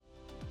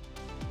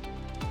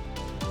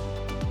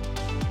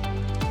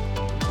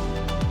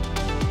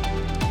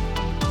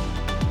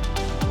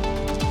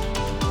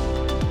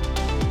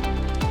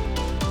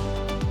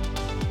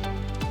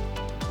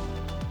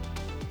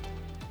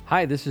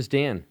Hi, this is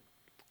Dan.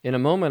 In a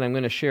moment, I'm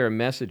going to share a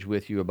message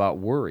with you about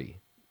worry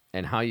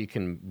and how you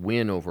can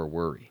win over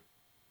worry.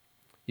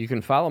 You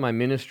can follow my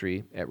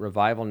ministry at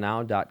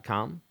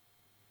revivalnow.com,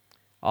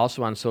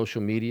 also on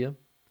social media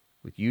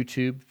with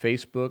YouTube,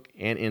 Facebook,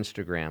 and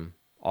Instagram,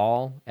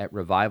 all at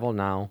Revival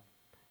Now,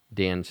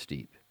 Dan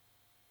Steep.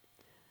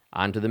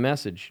 On to the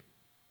message.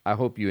 I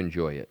hope you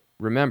enjoy it.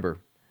 Remember,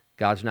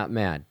 God's not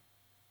mad.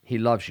 He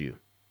loves you,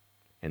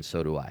 and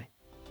so do I.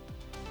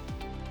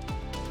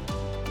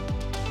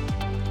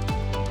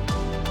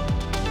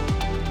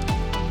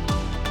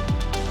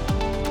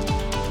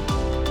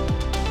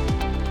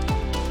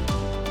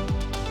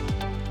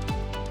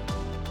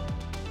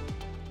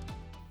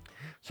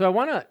 So I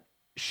want to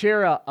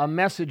share a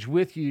message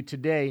with you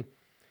today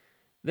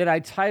that I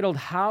titled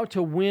How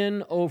to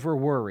Win Over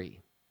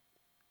Worry.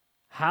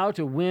 How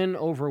to Win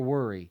Over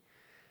Worry.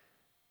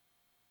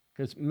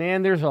 Because,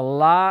 man, there's a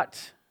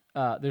lot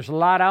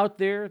out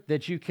there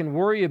that you can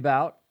worry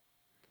about.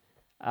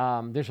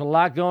 There's a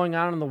lot going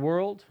on in the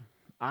world.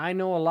 I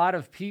know a lot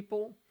of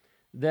people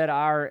that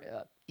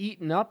are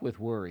eaten up with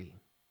worry,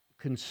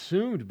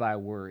 consumed by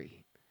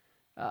worry.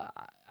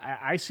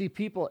 I see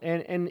people,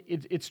 and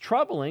it's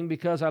troubling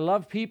because I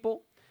love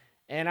people,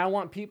 and I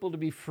want people to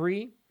be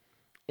free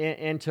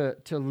and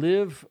to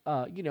live,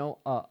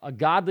 a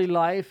godly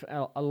life,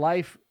 a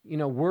life,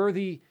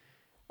 worthy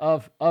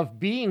of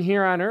being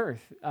here on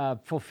earth,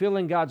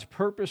 fulfilling God's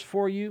purpose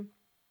for you,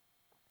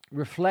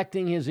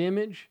 reflecting His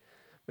image.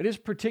 But it's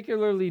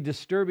particularly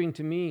disturbing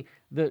to me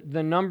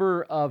the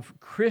number of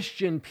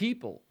Christian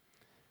people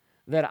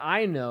that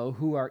I know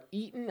who are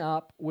eaten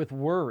up with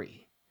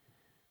worry,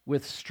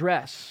 with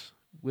stress,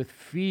 with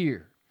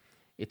fear.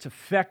 It's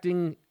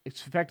affecting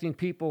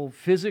people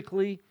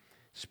physically,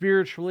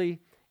 spiritually,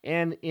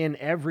 and in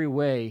every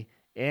way.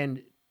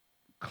 And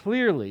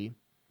clearly,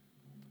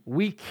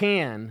 we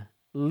can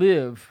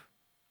live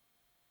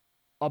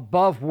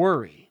above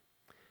worry.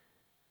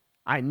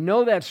 I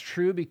know that's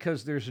true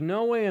because there's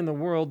no way in the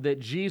world that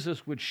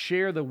Jesus would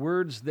share the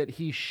words that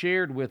He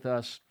shared with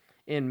us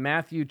in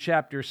Matthew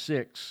chapter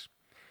 6.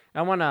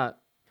 I want to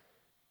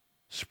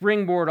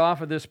springboard off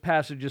of this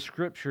passage of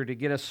Scripture to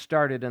get us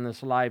started in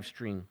this live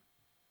stream.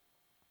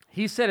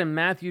 He said in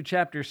Matthew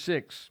chapter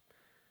 6,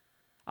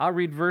 I'll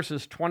read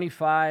verses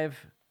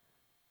 25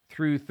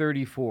 through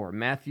 34.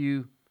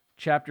 Matthew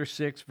chapter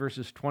 6,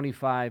 verses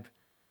 25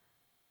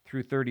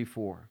 through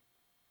 34.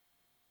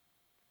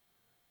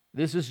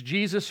 This is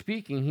Jesus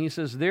speaking. He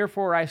says,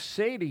 "Therefore I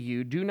say to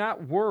you, do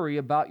not worry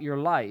about your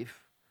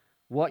life,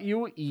 what you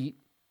will eat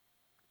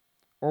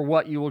or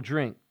what you will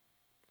drink,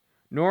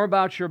 nor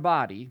about your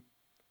body,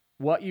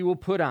 what you will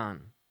put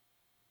on.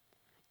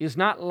 Is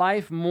not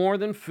life more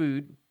than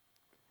food,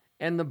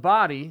 and the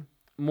body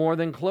more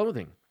than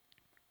clothing?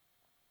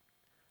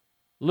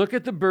 Look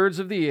at the birds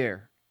of the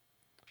air,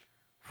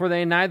 for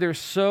they neither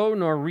sow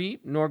nor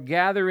reap nor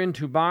gather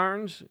into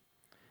barns,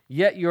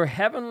 yet your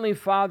heavenly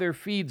Father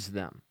feeds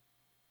them.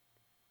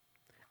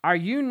 Are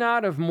you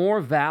not of more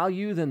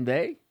value than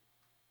they?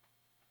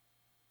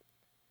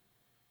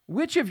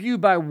 Which of you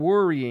by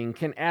worrying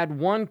can add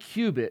 1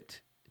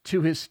 cubit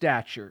to his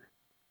stature?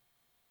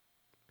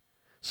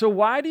 So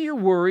why do you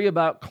worry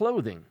about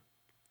clothing?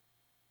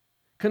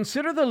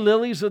 Consider the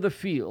lilies of the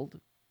field,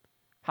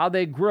 how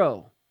they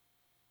grow.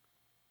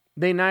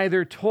 They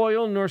neither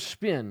toil nor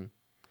spin.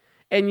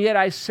 And yet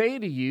I say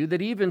to you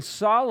that even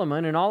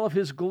Solomon in all of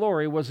his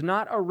glory was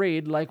not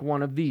arrayed like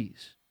one of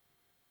these.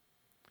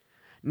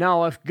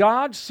 Now if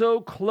God so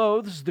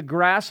clothes the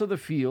grass of the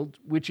field,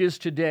 which is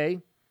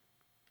today,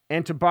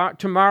 and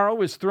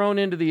tomorrow is thrown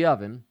into the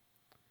oven,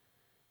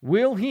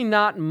 will He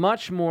not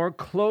much more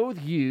clothe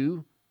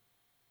you,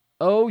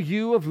 O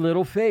you of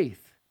little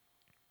faith?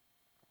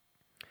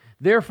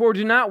 Therefore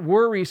do not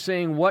worry,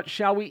 saying, what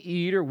shall we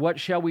eat, or what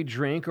shall we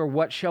drink, or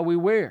what shall we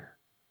wear?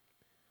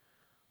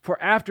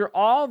 For after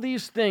all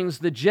these things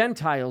the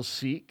Gentiles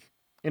seek."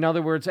 In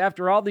other words,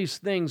 after all these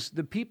things,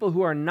 the people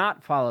who are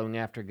not following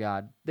after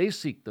God, they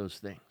seek those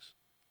things.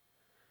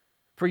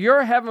 "For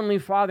your heavenly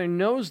Father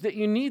knows that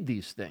you need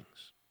these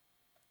things.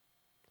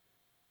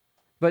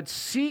 But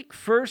seek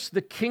first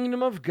the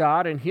kingdom of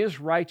God and His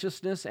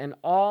righteousness, and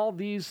all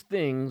these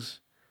things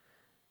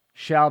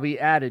shall be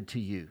added to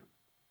you.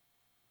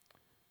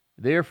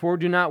 Therefore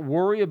do not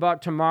worry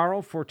about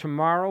tomorrow, for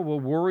tomorrow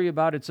will worry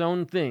about its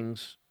own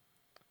things.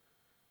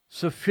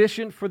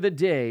 Sufficient for the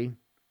day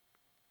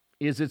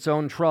is its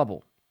own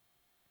trouble."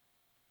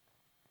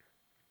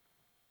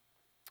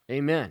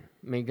 Amen.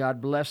 May God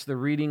bless the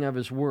reading of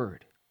His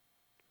word.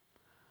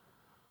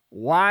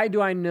 Why do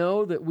I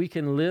know that we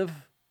can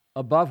live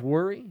above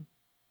worry?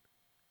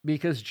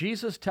 Because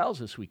Jesus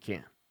tells us we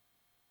can.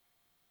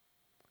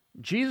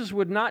 Jesus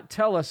would not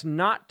tell us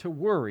not to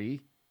worry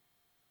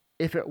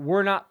if it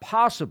were not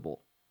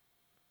possible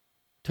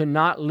to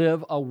not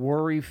live a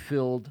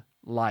worry-filled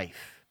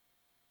life.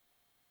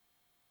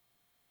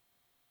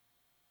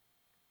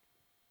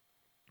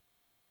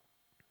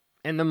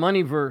 And the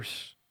money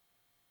verse,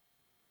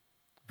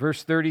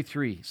 verse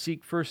 33,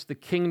 "Seek first the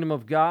kingdom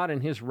of God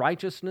and His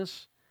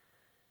righteousness,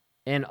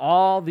 and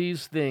all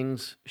these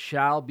things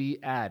shall be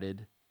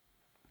added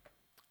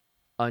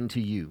unto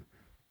you.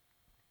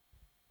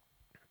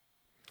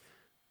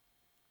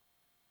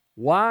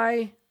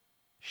 Why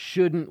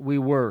shouldn't we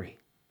worry?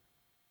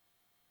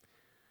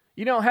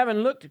 You know, having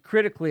looked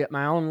critically at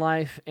my own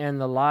life and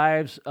the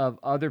lives of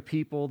other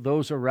people,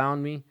 those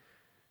around me,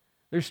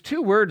 there's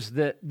two words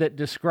that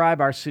describe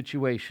our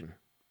situation.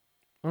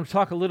 I want to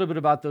talk a little bit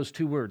about those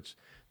two words.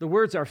 The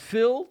words are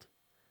filled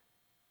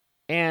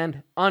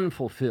and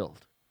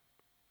unfulfilled.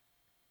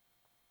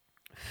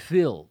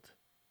 Filled.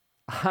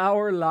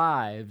 Our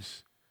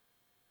lives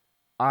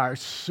are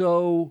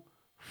so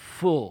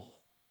full.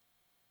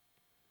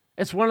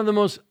 It's one of the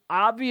most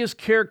obvious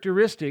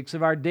characteristics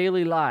of our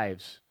daily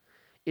lives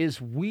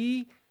is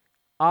we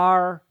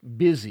are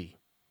busy.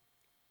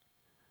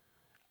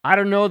 I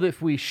don't know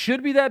if we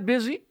should be that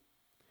busy.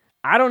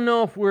 I don't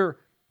know if we're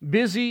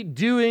busy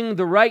doing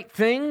the right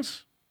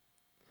things,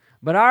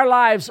 but our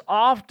lives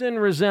often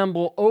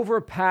resemble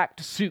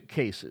overpacked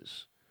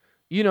suitcases.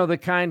 You know, the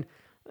kind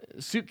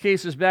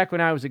suitcases back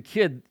when I was a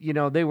kid, you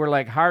know, they were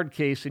like hard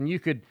case and you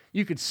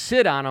could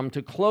sit on them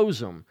to close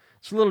them.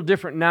 It's a little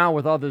different now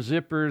with all the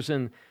zippers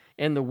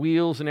and the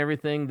wheels and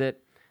everything that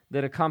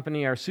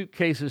accompany our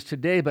suitcases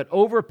today, but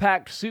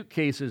overpacked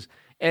suitcases,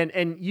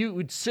 and you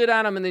would sit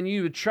on them and then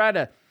you would try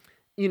to,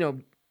 you know,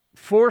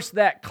 force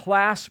that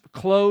clasp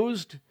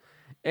closed,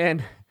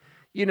 and,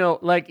 you know,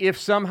 like if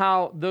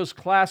somehow those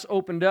clasps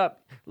opened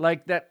up,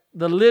 like that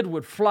the lid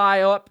would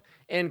fly up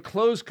and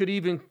clothes could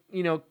even,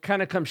 you know,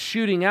 kind of come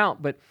shooting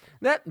out. But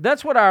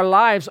that's what our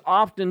lives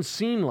often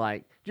seem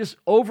like, just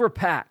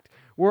overpacked.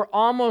 We're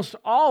almost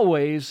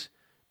always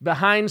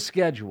behind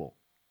schedule,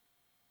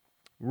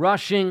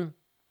 rushing,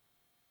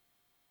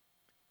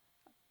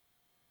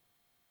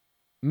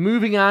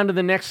 moving on to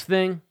the next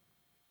thing,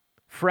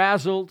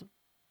 frazzled,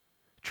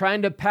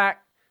 trying to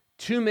pack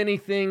too many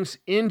things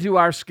into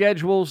our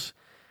schedules.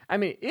 I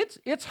mean,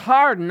 it's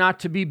hard not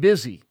to be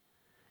busy.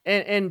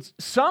 And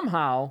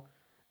somehow,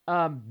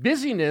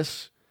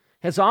 busyness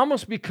has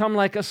almost become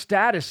like a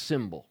status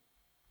symbol.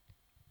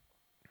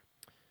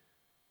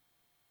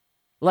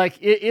 Like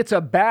it's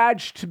a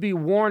badge to be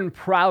worn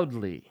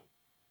proudly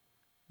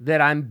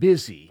that I'm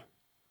busy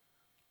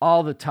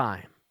all the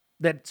time.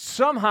 That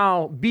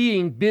somehow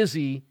being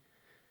busy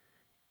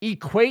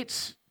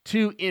equates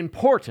to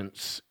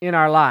importance in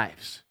our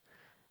lives.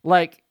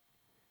 Like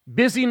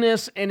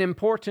busyness and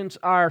importance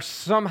are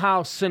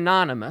somehow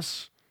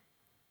synonymous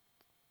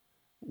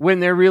when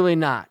they're really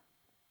not.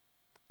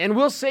 And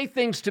we'll say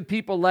things to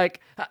people like,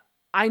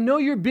 I know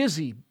you're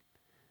busy,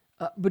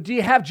 but do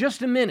you have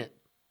just a minute?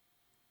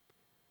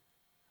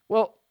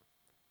 Well,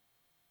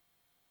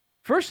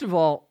 first of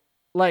all,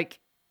 like,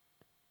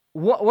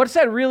 what's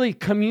that really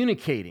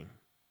communicating?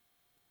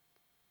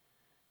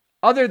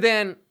 Other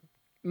than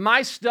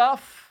my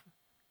stuff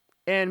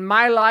and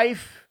my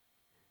life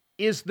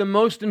is the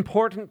most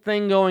important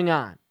thing going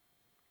on.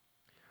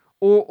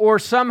 Or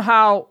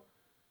somehow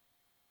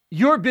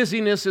your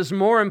busyness is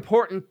more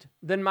important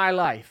than my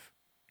life.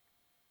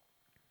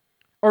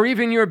 Or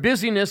even your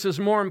busyness is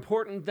more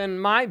important than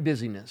my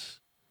busyness.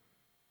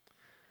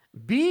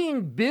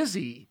 Being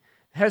busy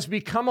has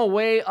become a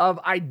way of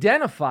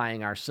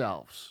identifying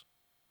ourselves.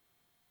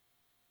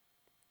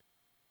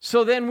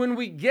 So then when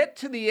we get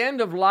to the end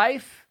of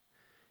life,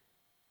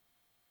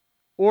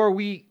 or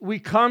we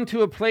come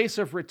to a place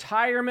of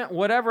retirement,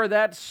 whatever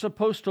that's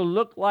supposed to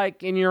look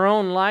like in your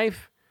own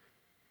life,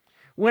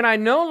 when I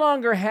no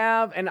longer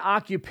have an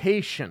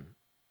occupation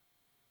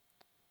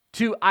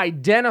to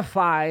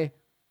identify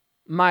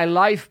my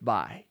life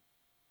by,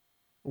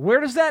 where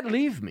does that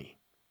leave me?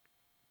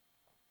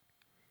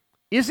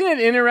 Isn't it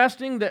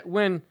interesting that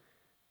when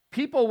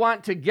people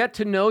want to get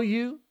to know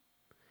you,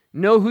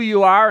 know who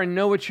you are and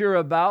know what you're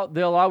about,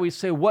 they'll always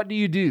say, what do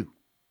you do?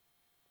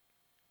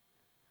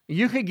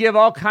 You could give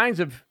all kinds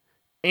of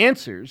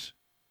answers,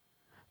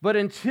 but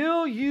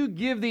until you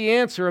give the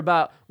answer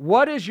about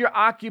what is your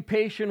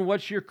occupation,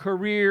 what's your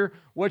career,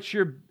 what's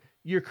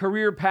your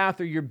career path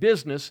or your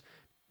business,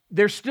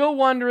 they're still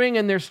wondering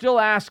and they're still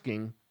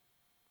asking.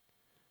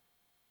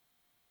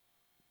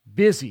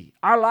 Busy.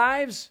 Our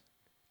lives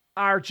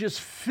are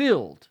just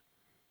filled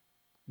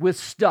with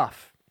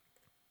stuff.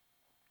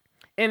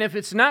 And if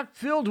it's not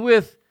filled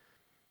with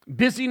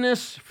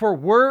busyness for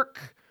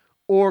work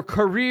or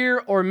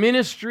career or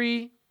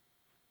ministry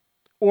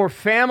or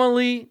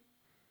family,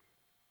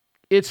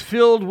 it's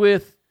filled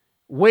with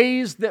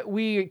ways that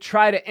we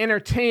try to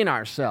entertain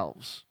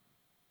ourselves,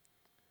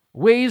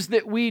 ways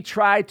that we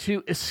try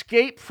to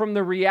escape from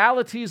the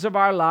realities of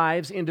our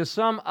lives into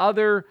some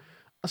other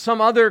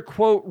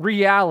quote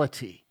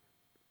reality.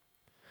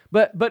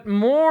 But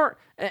more,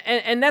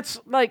 and that's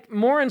like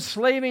more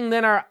enslaving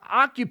than our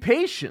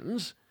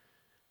occupations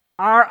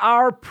are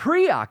our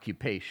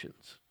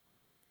preoccupations.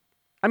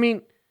 I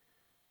mean,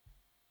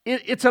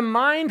 it's a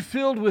mind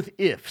filled with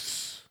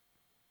ifs.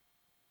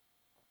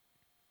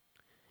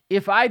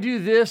 If I do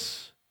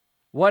this,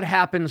 what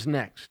happens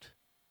next?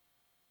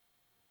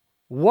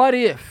 What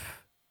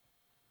if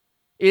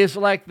is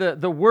like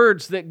the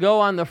words that go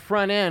on the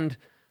front end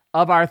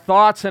of our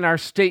thoughts and our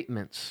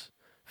statements,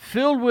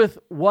 filled with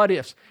what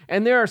ifs.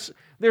 And there's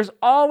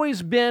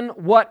always been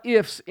what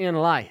ifs in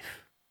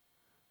life.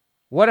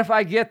 What if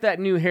I get that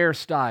new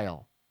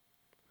hairstyle?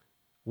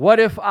 What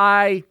if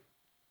I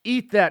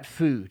eat that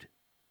food?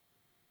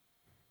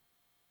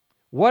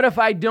 What if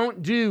I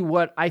don't do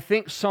what I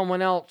think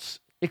someone else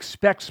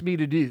expects me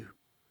to do?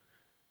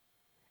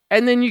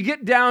 And then you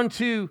get down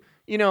to,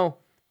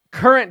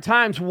 current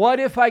times.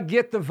 What if I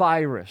get the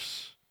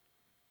virus?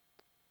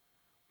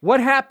 What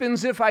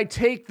happens if I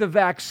take the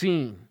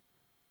vaccine?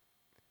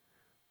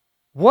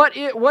 What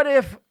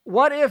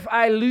if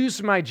I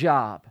lose my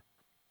job?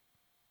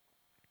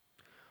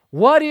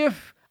 What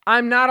if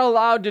I'm not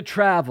allowed to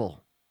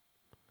travel?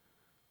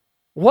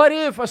 What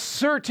if a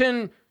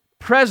certain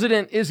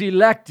president is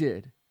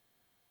elected?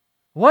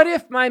 What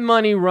if my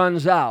money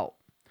runs out?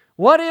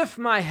 What if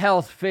my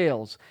health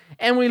fails?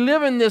 And we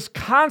live in this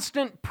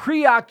constant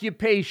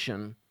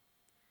preoccupation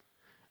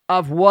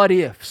of what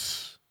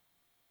ifs.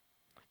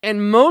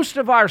 And most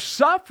of our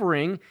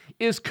suffering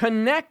is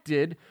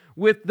connected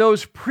with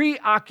those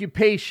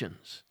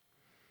preoccupations.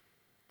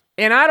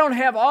 And I don't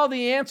have all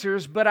the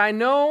answers, but I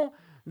know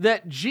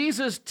that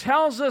Jesus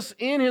tells us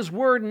in His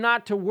Word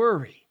not to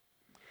worry.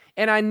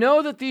 And I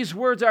know that these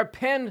words are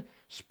penned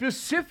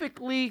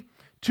specifically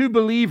to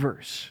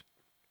believers.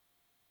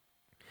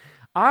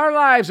 Our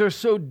lives are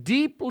so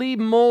deeply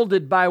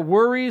molded by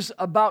worries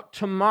about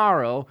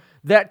tomorrow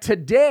that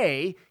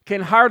today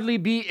can hardly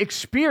be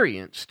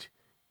experienced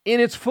in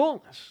its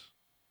fullness.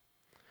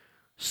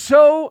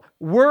 So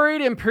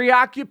worried and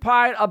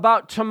preoccupied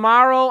about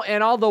tomorrow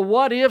and all the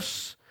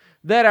what-ifs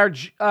that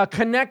are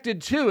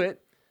connected to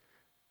it,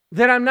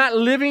 that I'm not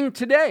living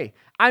today.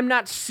 I'm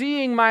not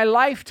seeing my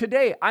life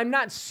today. I'm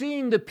not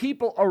seeing the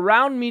people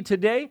around me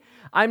today.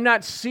 I'm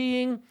not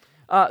seeing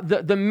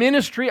the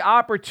ministry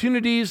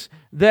opportunities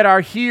that are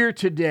here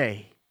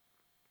today.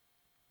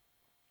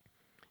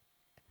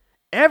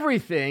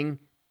 Everything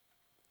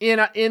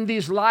in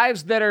these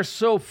lives that are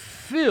so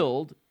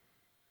filled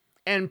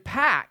and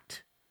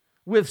packed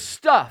with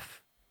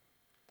stuff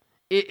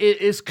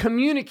is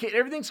communicated.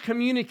 Everything's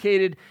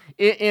communicated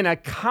in a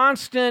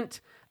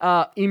constant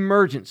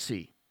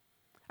emergency.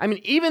 I mean,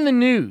 even the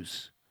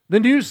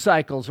news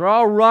cycles are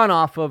all run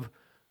off of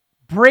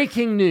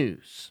breaking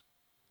news.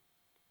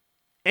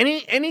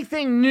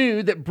 Anything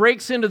new that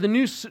breaks into the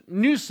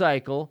news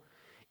cycle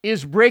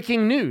is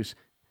breaking news.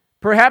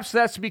 Perhaps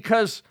that's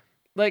because,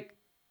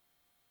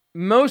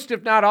 most,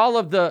 if not all,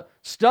 of the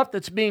stuff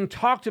that's being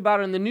talked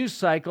about in the news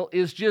cycle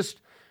is just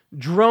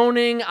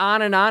droning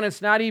on and on.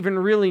 It's not even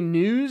really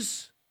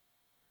news.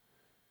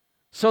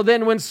 So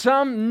then when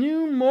some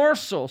new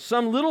morsel,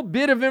 some little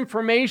bit of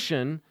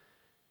information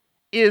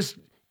is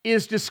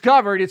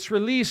discovered, it's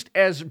released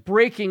as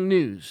breaking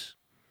news.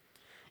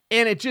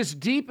 And it just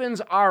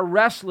deepens our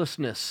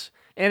restlessness.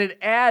 And it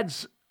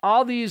adds to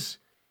all these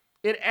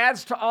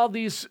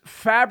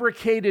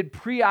fabricated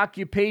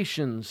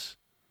preoccupations.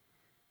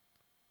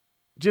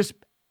 Just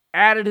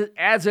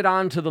adds it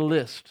on to the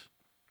list.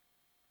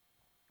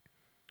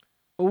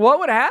 What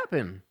would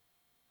happen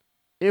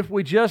if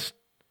we just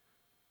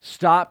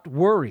stopped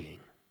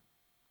worrying?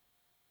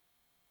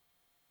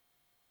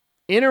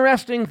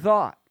 Interesting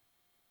thought.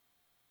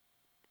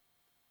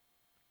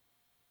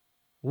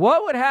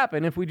 What would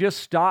happen if we just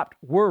stopped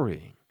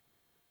worrying?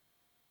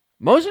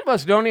 Most of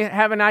us don't even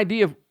have an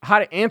idea of how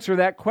to answer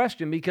that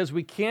question because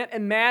we can't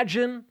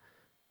imagine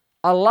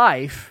a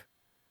life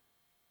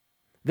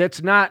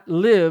that's not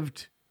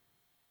lived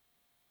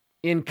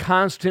in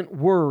constant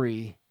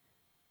worry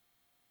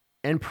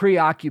and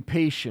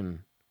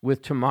preoccupation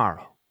with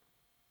tomorrow.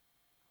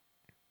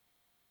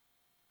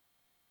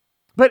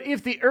 But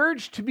if the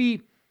urge to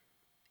be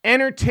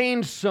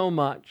entertained so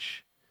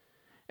much,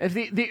 if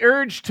the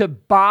urge to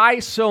buy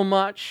so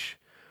much,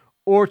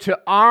 or to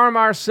arm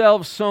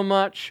ourselves so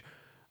much,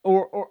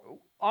 or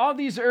all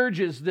these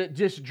urges that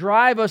just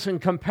drive us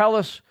and compel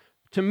us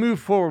to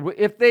move forward,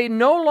 if they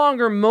no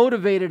longer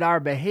motivated our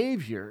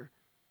behavior,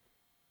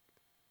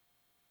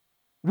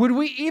 would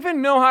we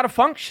even know how to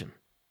function?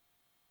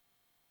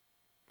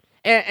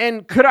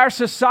 And could our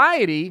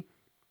society,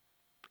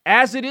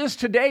 as it is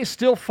today,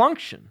 still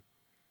function?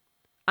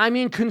 I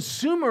mean,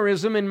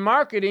 consumerism and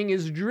marketing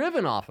is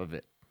driven off of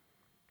it.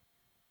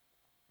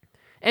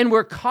 And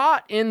we're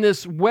caught in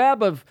this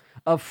web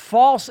of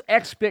false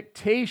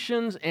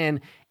expectations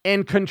and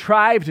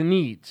contrived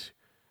needs,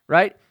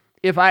 right?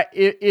 If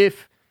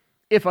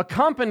a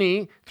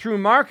company through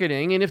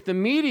marketing and if the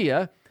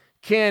media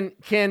can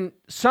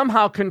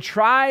somehow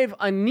contrive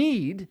a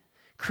need,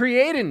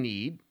 create a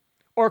need,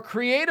 or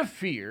create a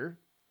fear,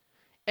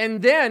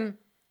 and then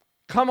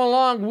come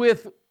along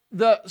with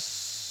the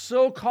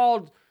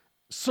so-called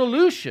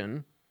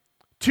solution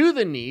to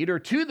the need or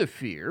to the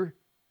fear,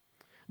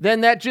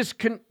 then that just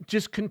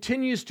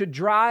continues to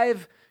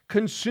drive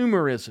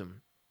consumerism.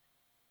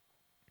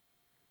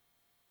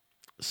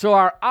 So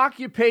our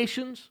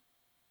occupations,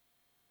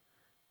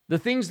 the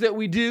things that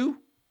we do,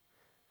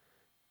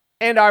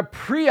 and our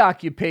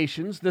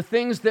preoccupations, the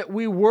things that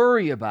we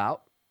worry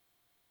about,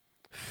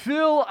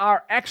 fill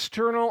our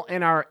external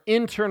and our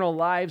internal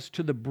lives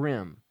to the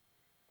brim.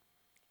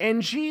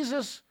 And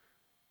Jesus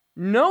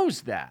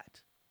knows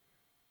that.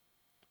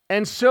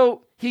 And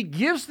so he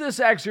gives this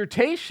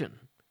exhortation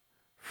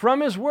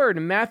from his word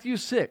in Matthew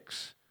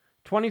 6,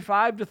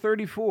 25 to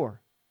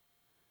 34,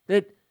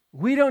 that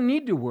we don't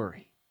need to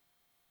worry.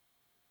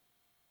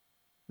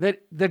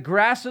 That the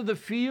grass of the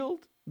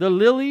field, the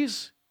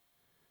lilies,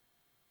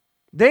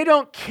 they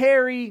don't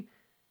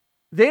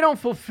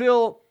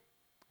fulfill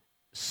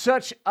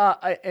such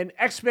an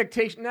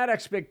expectation, not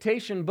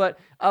expectation, but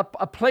a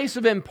place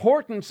of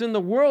importance in the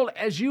world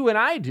as you and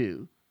I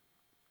do.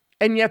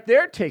 And yet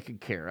they're taken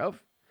care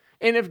of.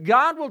 And if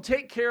God will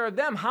take care of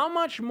them, how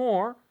much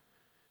more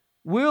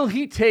will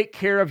he take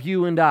care of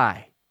you and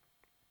I?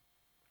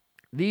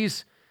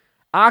 These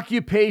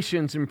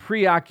occupations and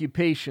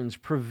preoccupations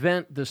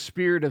prevent the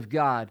Spirit of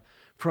God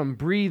from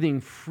breathing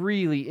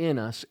freely in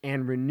us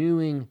and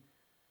renewing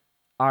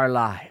our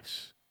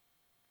lives.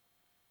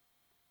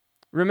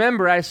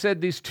 Remember, I said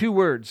these two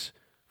words,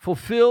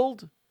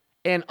 fulfilled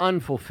and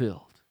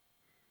unfulfilled.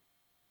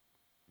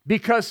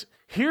 Because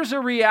here's a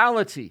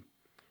reality.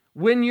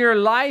 When your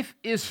life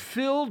is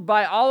filled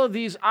by all of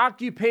these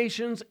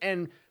occupations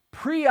and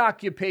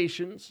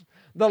preoccupations,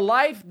 the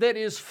life that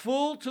is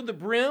full to the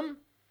brim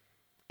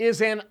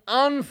is an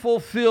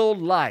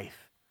unfulfilled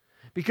life.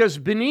 Because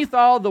beneath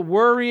all the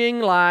worrying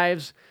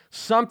lives,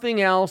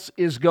 something else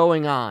is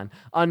going on.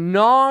 A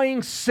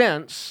gnawing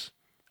sense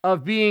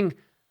of being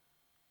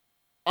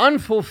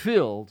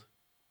unfulfilled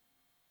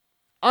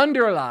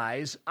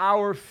underlies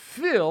our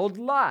filled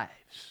lives.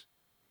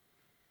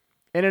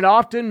 And it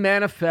often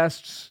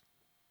manifests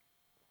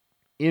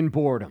in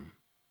boredom.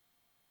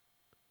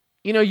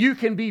 You know, you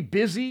can be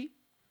busy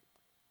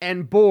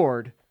and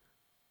bored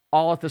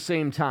all at the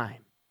same time.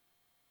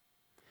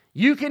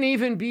 You can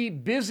even be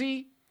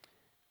busy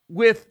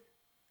with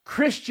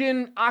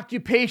Christian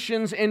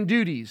occupations and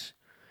duties,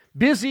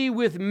 busy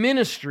with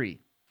ministry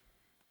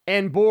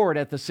and bored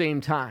at the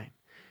same time.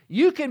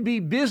 You can be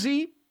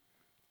busy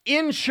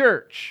in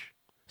church,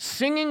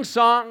 singing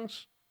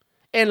songs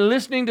and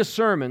listening to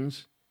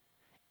sermons,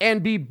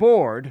 and be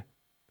bored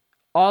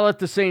all at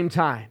the same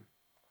time.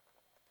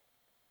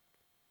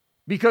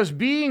 Because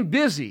being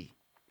busy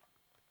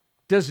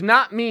does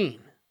not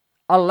mean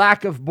a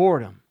lack of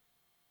boredom.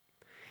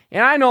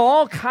 And I know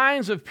all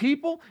kinds of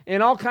people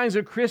and all kinds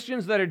of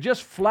Christians that are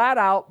just flat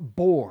out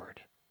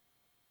bored.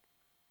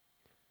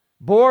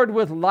 Bored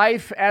with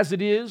life as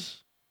it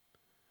is,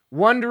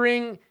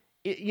 wondering,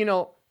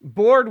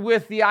 bored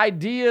with the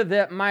idea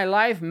that my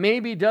life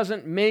maybe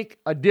doesn't make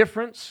a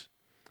difference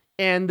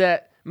and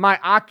that my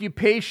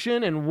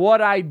occupation and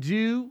what I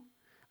do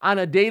on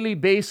a daily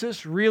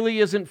basis really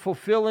isn't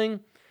fulfilling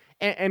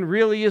and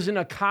really isn't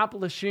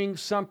accomplishing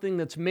something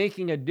that's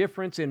making a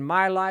difference in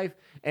my life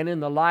and in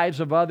the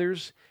lives of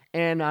others,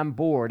 and I'm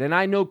bored. And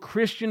I know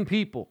Christian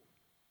people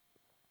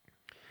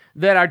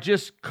that are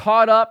just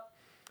caught up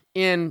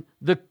in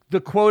the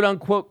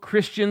quote-unquote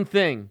Christian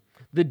thing,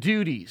 the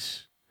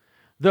duties,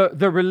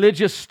 the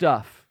religious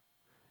stuff,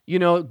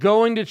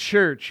 going to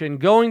church and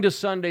going to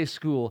Sunday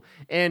school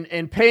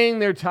and paying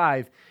their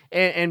tithe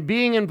and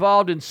being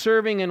involved in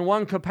serving in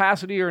one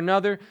capacity or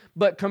another,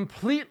 but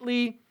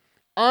completely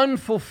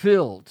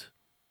unfulfilled.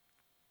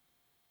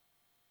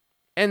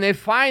 And they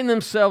find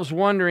themselves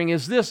wondering,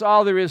 is this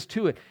all there is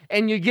to it?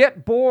 And you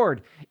get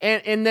bored.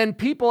 And then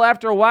people,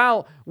 after a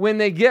while, when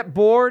they get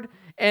bored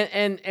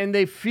and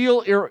they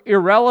feel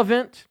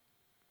irrelevant,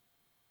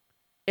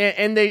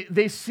 and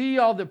they see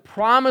all the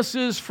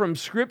promises from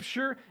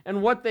Scripture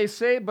and what they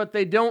say, but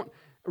they don't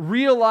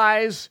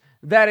realize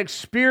that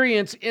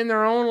experience in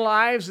their own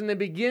lives, and they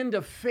begin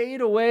to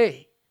fade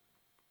away.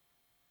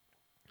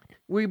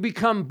 We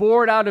become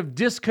bored out of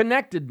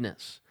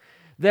disconnectedness.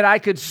 That I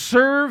could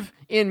serve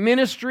in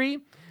ministry,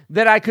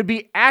 that I could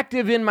be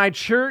active in my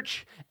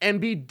church and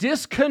be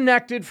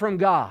disconnected from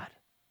God.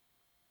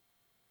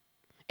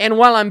 And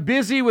while I'm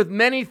busy with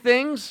many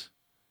things,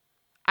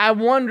 I'm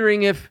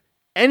wondering if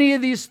any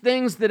of these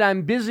things that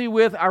I'm busy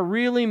with are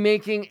really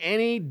making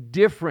any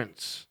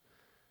difference.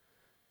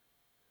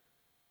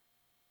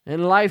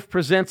 And life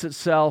presents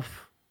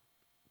itself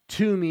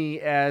to me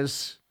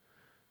as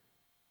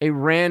a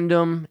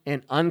random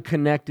and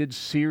unconnected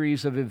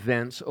series of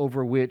events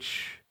over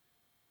which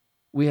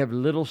we have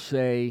little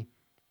say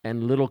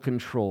and little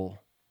control.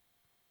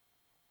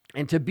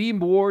 And to be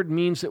bored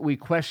means that we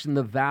question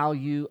the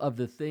value of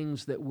the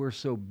things that we're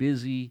so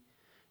busy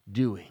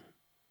doing.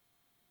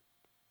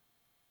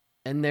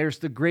 And there's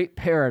the great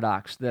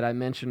paradox that I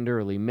mentioned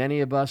earlier.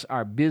 Many of us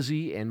are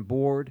busy and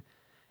bored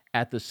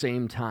at the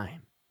same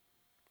time.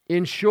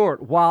 In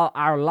short, while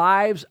our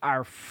lives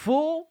are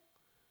full,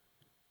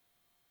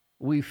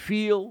 we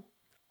feel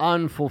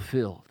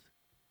unfulfilled.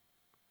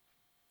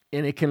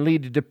 And it can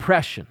lead to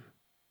depression,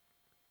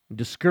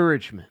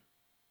 discouragement.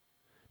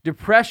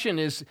 Depression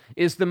is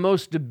the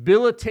most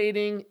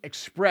debilitating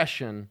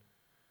expression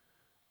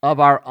of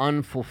our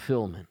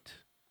unfulfillment.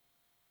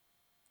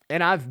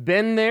 And I've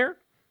been there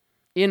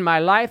in my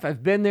life.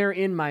 I've been there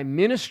in my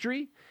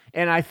ministry.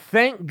 And I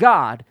thank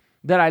God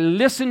that I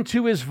listened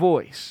to His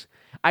voice.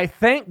 I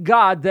thank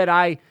God that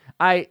I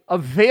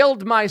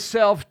availed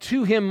myself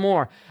to Him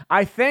more.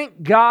 I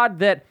thank God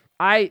that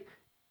I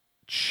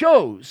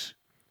chose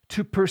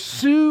to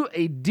pursue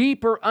a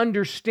deeper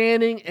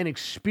understanding and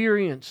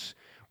experience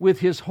with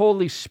His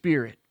Holy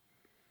Spirit.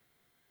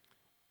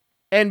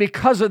 And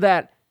because of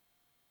that,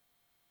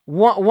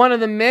 one of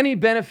the many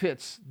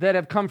benefits that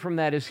have come from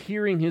that is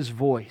hearing His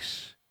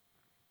voice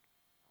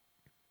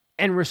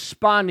and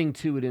responding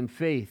to it in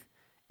faith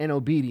and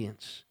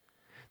obedience.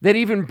 That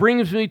even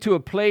brings me to a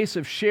place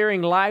of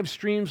sharing live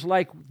streams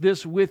like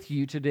this with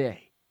you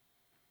today.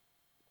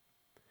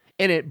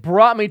 And it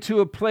brought me to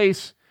a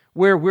place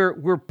where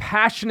we're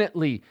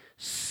passionately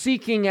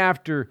seeking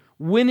after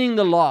winning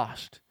the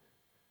lost.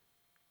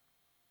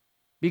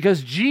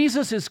 Because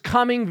Jesus is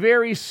coming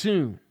very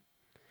soon.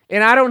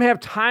 And I don't have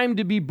time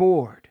to be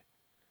bored.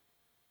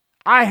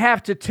 I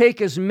have to take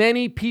as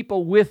many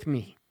people with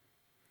me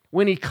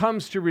when He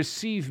comes to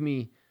receive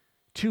me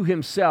to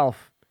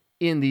Himself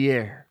in the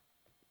air.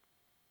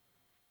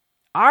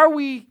 Are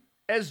we,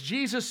 as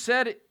Jesus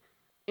said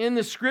in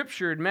the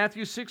scripture in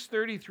Matthew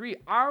 6:33,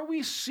 are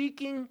we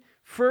seeking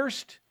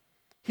first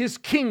His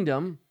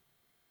kingdom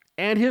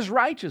and His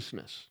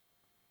righteousness?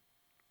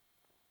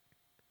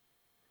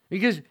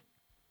 Because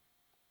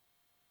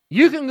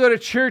you can go to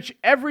church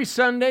every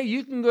Sunday,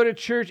 you can go to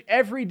church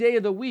every day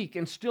of the week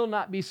and still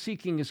not be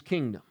seeking His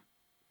kingdom,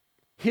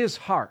 His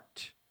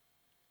heart,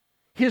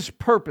 His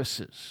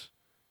purposes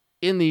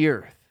in the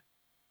earth.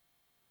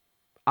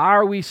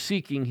 Are we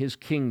seeking His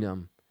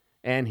kingdom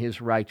and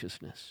His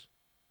righteousness?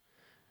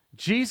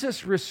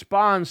 Jesus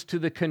responds to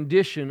the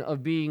condition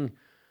of being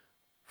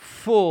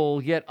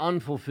full yet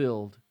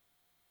unfulfilled,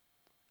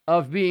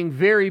 of being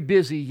very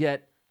busy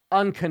yet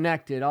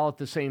unconnected all at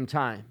the same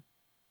time.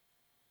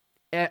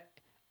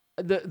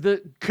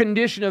 The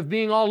condition of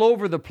being all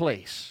over the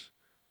place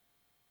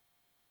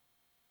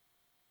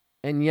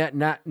and yet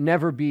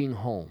never being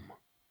home.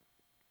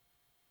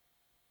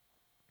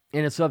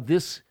 And it's of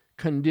this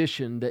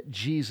condition that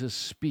Jesus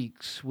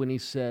speaks when He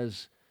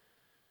says,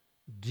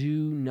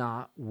 do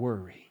not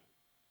worry.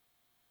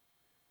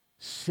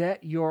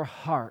 Set your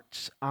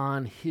hearts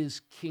on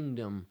His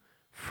kingdom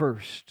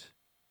first,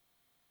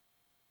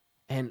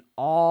 and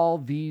all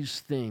these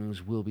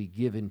things will be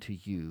given to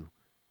you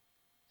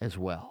as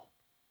well.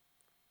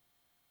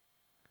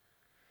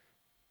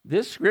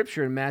 This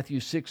scripture in Matthew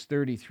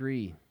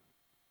 6:33,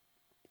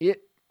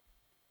 it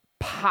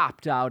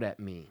popped out at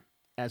me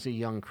as a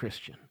young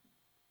Christian.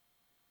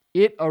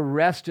 It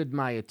arrested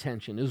my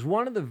attention. It was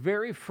one of the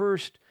very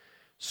first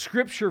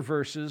scripture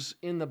verses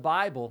in the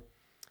Bible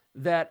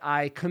that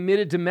I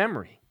committed to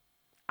memory.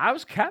 I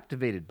was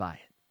captivated by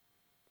it.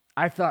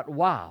 I thought,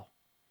 wow,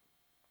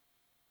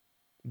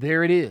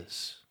 there it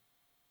is.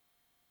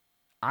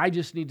 I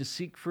just need to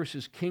seek first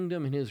His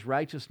kingdom and His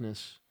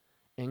righteousness,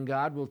 and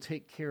God will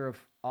take care of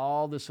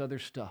all this other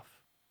stuff.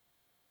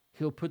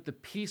 He'll put the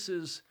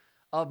pieces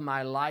of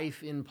my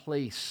life in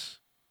place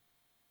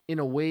in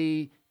a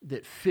way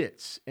that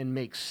fits and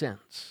makes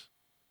sense.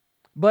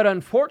 But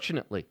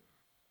unfortunately,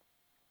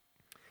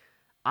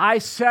 I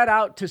set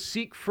out to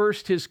seek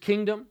first His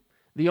kingdom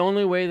the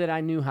only way that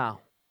I knew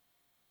how.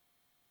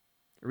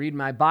 Read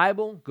my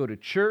Bible, go to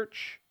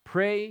church,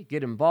 pray,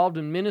 get involved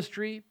in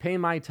ministry, pay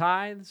my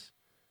tithes.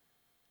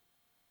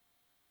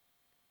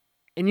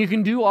 And you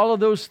can do all of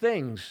those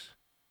things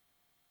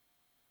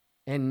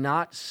and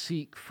not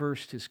seek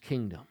first His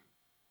kingdom.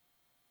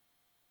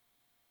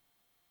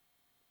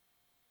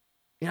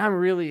 And I'm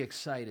really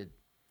excited.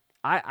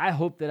 I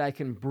hope that I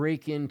can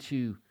break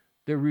into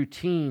the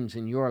routines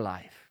in your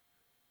life,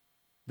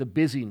 the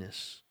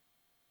busyness,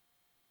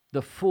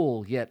 the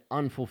full yet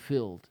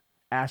unfulfilled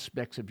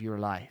aspects of your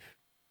life.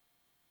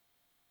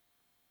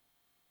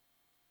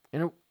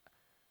 And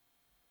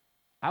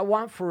I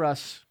want for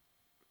us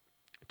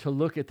to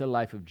look at the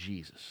life of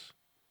Jesus.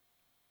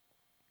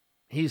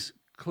 He's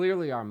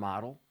clearly our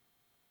model.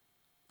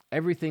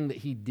 Everything that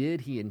He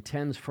did, He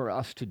intends for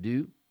us to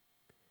do.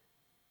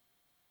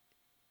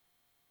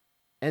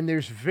 And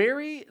there's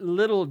very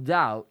little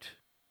doubt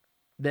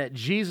that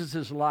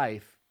Jesus'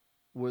 life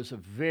was a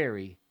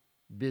very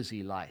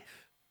busy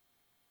life.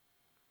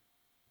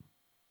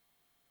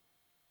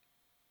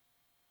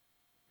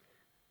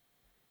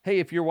 Hey,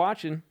 if you're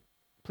watching,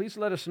 please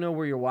let us know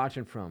where you're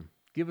watching from.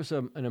 Give us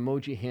an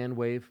emoji hand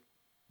wave.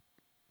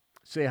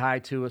 Say hi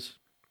to us.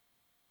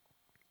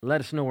 Let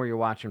us know where you're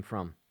watching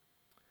from.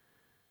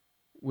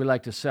 We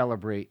like to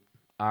celebrate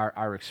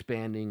our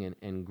expanding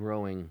and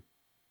growing,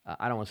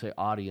 I don't want to say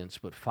audience,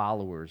 but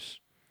followers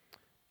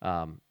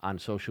on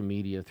social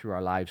media through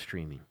our live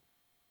streaming.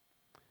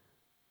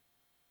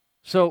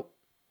 So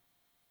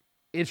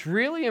it's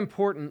really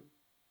important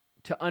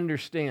to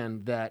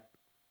understand that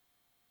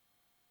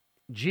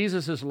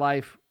Jesus'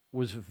 life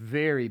was a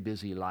very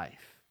busy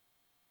life.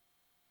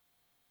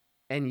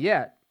 And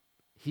yet,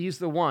 He's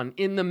the one,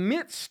 in the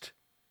midst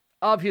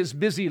of His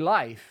busy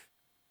life,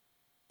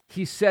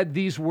 he said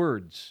these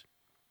words,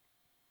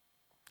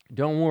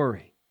 "Don't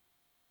worry.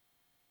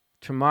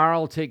 Tomorrow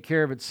will take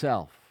care of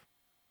itself.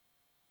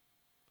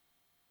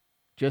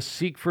 Just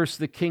seek first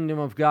the kingdom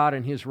of God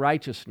and his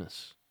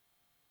righteousness,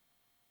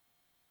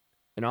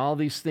 and all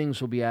these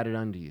things will be added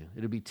unto you."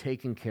 It'll be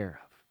taken care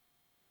of.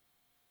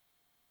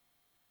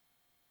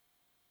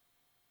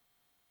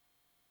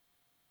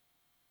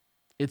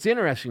 It's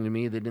interesting to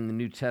me that in the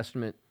New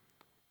Testament,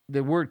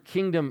 the word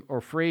kingdom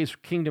or phrase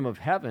kingdom of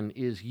heaven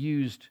is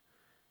used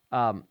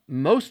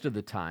most of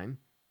the time,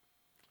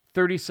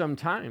 30-some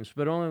times,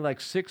 but only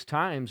like 6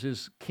 times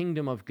is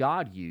kingdom of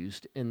God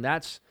used, and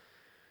that's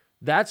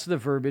the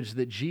verbiage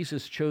that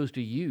Jesus chose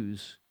to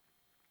use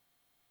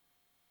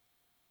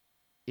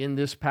in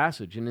this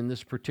passage and in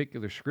this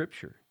particular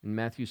scripture in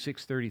Matthew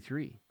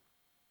 6:33.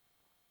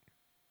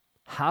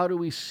 How do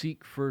we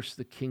seek first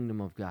the kingdom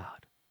of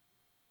God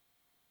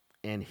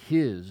and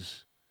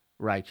his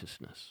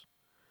righteousness?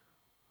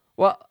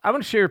 Well, I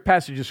want to share a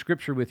passage of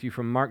scripture with you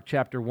from Mark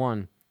chapter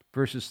 1,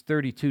 verses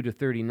 32 to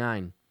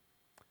 39.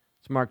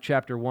 It's Mark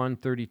chapter 1,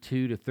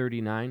 32 to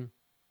 39.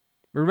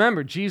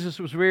 Remember, Jesus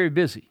was very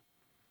busy.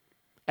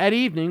 At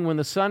evening, when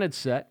the sun had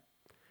set,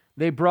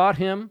 they brought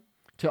him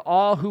to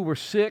all who were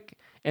sick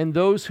and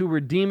those who were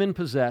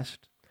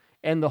demon-possessed,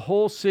 and the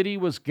whole city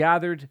was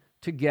gathered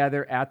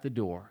together at the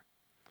door.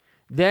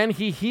 Then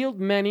he healed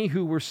many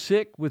who were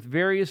sick with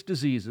various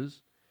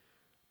diseases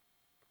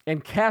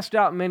and cast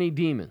out many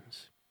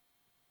demons.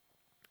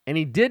 And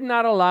he did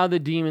not allow the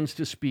demons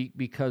to speak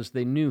because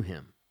they knew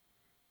him.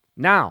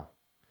 Now,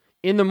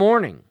 in the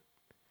morning,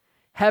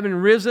 having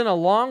risen a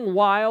long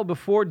while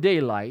before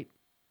daylight,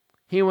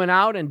 he went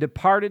out and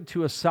departed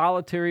to a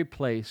solitary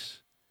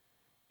place,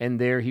 and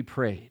there he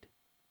prayed.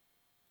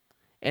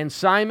 And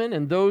Simon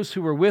and those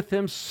who were with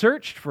him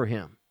searched for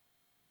him.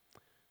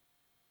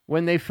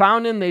 When they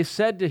found him, they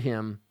said to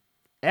him,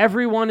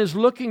 "Everyone is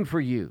looking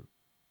for you."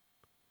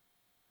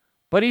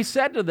 But he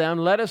said to them,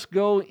 "Let us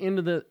go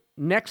into the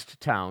next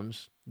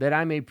towns, that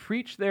I may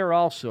preach there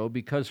also,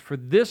 because for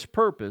this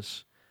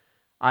purpose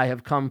I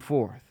have come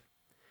forth."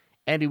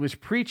 And he was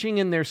preaching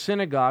in their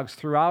synagogues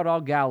throughout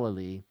all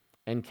Galilee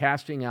and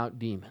casting out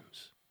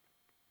demons.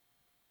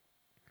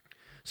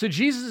 So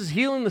Jesus is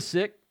healing the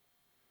sick,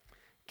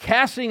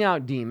 casting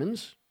out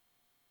demons,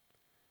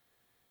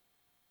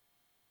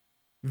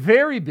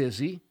 very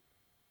busy,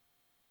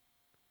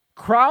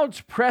 crowds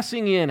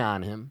pressing in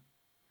on him.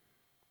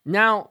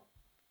 Now,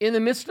 in the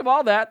midst of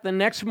all that, the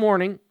next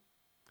morning,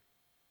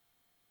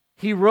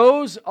 he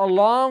rose a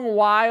long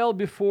while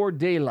before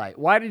daylight.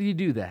 Why did he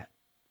do that?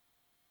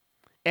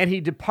 And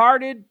he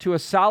departed to a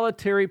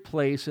solitary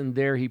place, and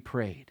there he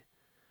prayed.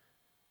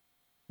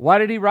 Why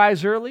did he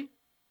rise early?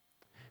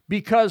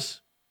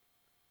 Because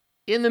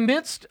in the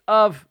midst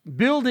of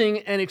building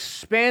and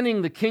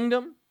expanding the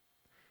kingdom,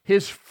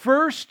 his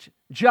first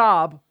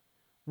job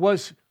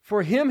was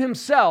for him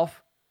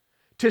himself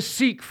to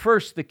seek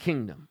first the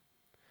kingdom.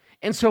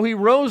 And so he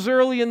rose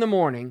early in the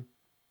morning,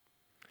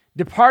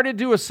 departed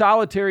to a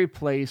solitary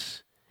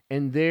place,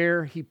 and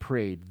there he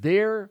prayed.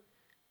 There,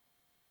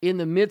 in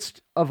the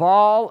midst of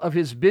all of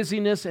his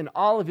busyness and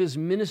all of his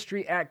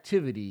ministry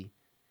activity,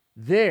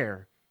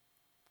 there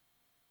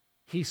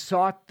he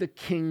sought the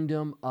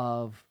kingdom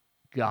of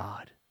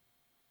God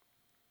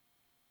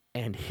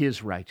and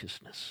his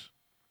righteousness.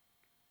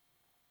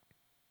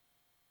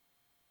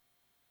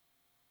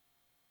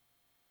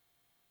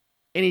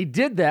 And he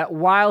did that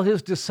while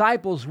his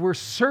disciples were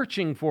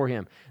searching for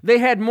him. They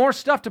had more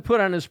stuff to put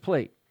on his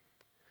plate,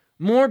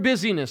 more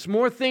busyness,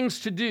 more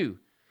things to do.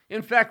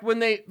 In fact, when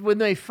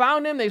they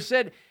found him, they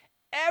said,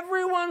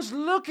 "Everyone's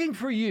looking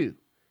for you."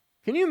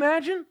 Can you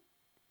imagine?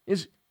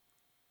 Is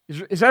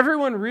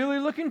everyone really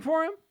looking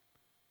for him?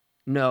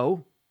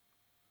 No.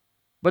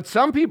 But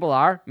some people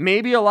are.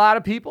 Maybe a lot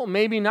of people,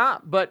 maybe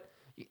not. But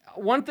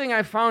one thing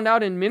I found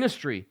out in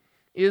ministry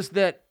is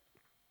that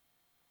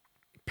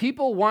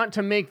people want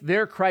to make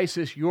their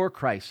crisis your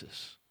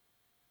crisis.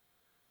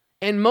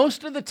 And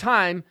most of the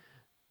time,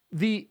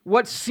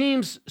 what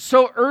seems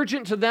so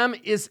urgent to them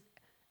is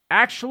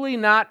actually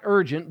not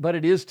urgent, but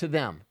it is to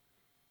them.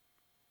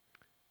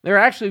 There are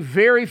actually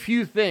very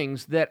few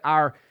things that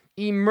are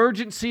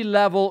emergency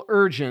level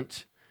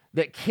urgent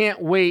that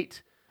can't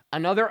wait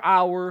another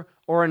hour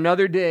or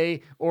another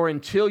day or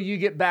until you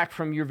get back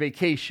from your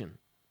vacation.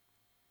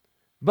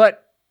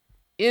 But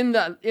in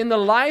the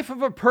life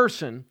of a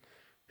person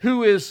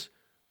who is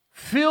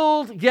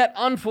filled yet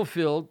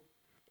unfulfilled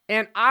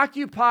and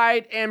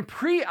occupied and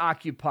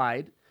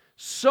preoccupied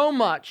so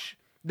much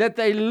that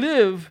they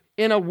live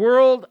in a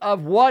world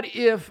of what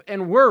if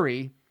and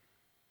worry,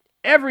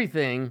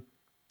 everything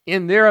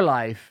in their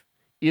life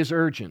is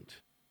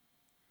urgent.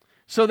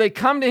 So they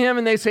come to him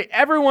and they say,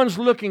 "Everyone's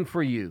looking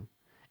for you."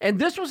 And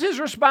this was his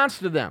response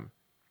to them.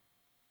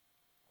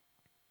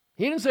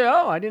 He didn't say,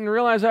 "Oh, I didn't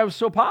realize I was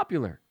so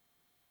popular."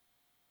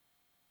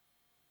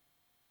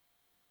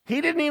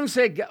 He didn't even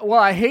say, "Well,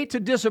 I hate to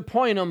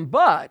disappoint them,"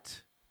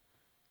 but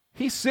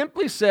he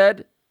simply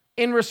said,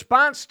 in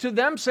response to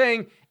them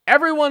saying,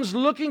 "Everyone's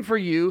looking for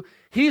you,"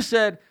 he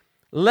said,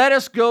 Let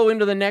us go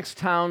into the next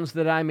towns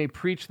that I may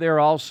preach there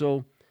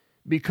also,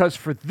 because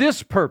for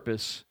this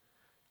purpose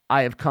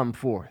I have come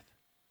forth.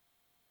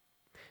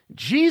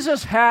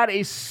 Jesus had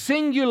a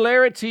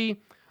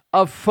singularity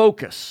of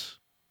focus.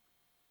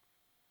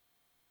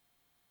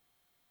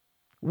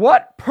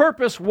 What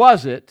purpose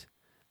was it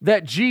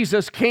that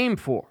Jesus came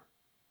for?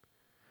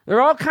 There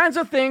are all kinds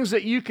of things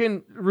that you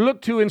can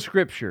look to in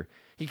Scripture.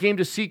 He came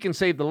to seek and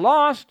save the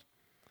lost.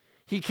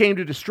 He came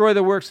to destroy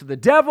the works of the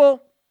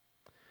devil.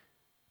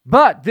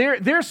 But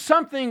there's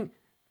something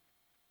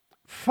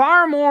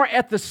far more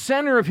at the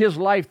center of his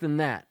life than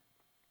that.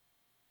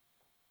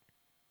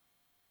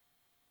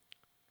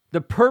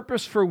 The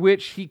purpose for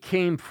which he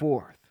came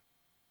forth.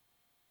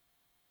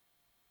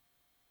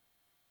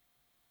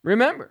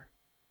 Remember,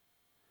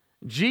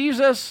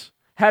 Jesus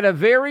had a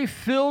very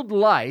filled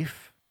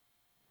life,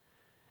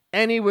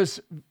 and he was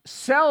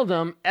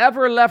seldom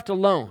ever left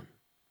alone.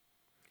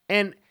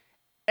 And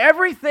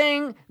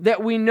everything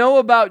that we know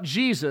about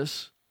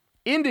Jesus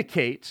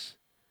indicates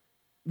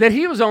that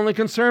he was only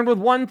concerned with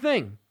one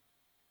thing: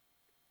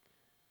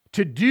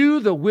 to do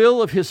the will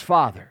of his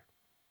Father.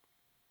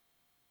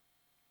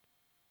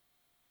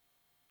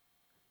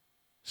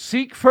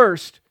 Seek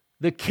first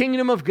the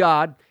kingdom of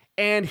God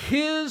and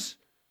his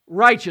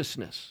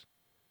righteousness.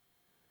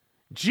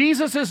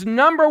 Jesus'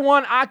 number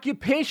one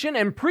occupation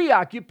and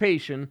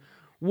preoccupation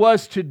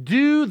was to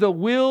do the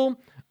will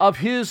of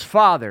his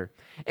Father.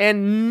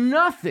 And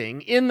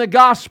nothing in the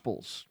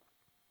Gospels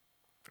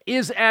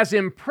is as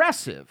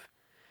impressive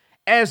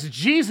as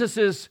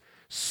Jesus'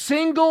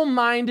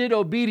 single-minded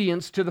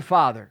obedience to the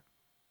Father.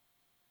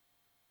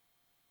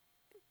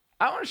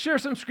 I want to share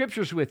some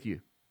scriptures with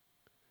you.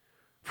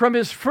 From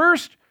his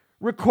first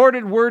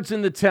recorded words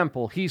in the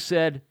temple, he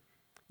said,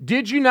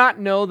 "Did you not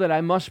know that I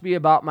must be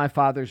about my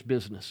Father's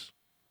business?"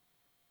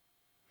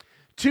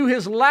 To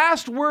his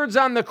last words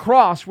on the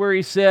cross, where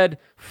he said,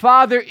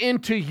 "Father,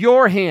 into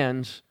your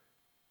hands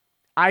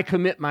I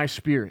commit my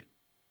spirit."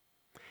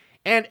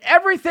 And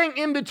everything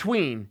in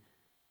between,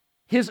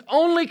 his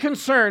only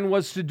concern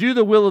was to do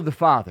the will of the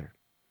Father.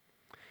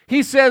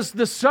 He says,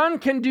 "The Son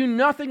can do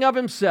nothing of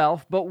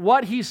himself, but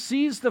what he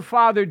sees the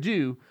Father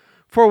do,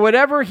 for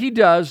whatever he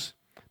does,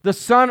 the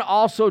Son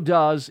also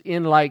does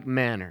in like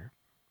manner."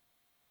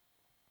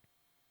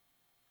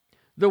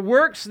 The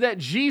works that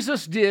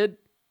Jesus did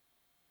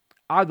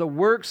are the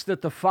works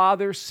that the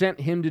Father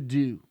sent him to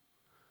do.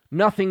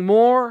 Nothing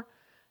more,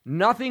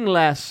 nothing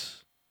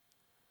less,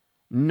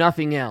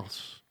 nothing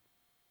else.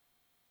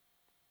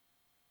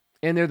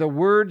 And they're the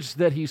words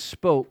that he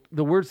spoke.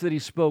 The words that he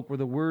spoke were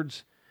the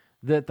words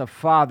that the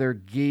Father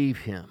gave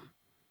him.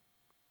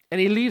 And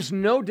he leaves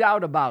no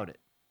doubt about it.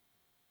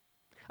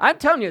 I'm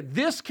telling you,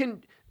 this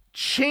can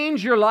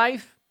change your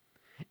life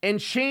and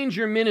change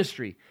your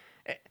ministry.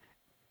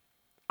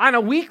 On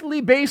a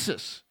weekly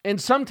basis, and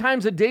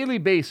sometimes a daily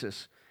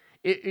basis,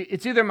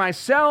 it's either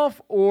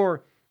myself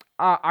or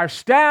our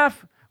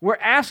staff, we're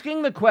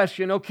asking the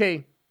question,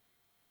 okay,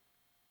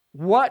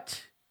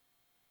 what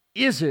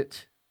is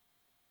it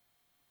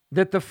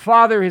that the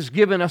Father has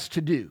given us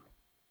to do?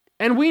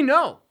 And we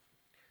know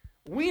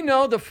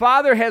the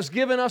Father has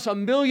given us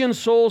 1 million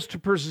souls to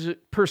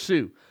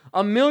pursue,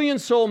 1 million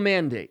soul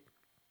mandate.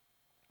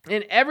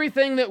 And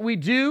everything that we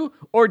do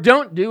or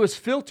don't do is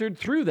filtered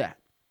through that.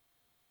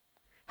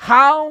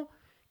 How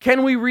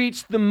can we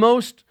reach the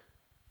most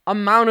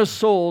amount of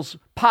souls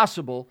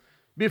possible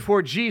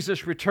before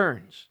Jesus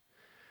returns?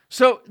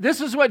 So this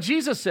is what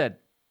Jesus said.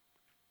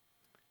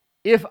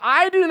 "If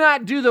I do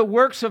not do the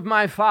works of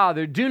my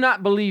Father, do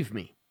not believe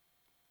me."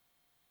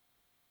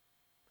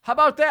 How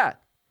about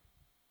that?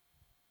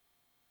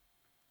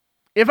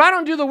 If I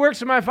don't do the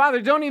works of my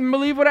Father, don't even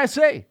believe what I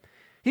say.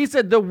 He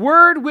said, "The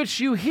word which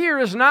you hear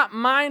is not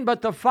mine,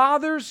 but the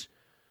Father's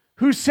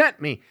who sent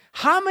me."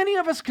 How many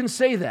of us can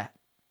say that?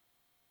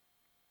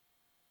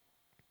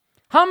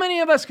 How many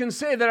of us can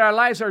say that our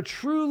lives are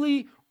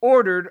truly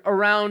ordered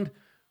around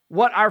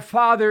what our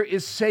Father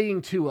is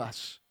saying to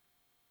us?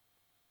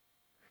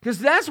 Because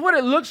that's what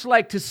it looks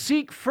like to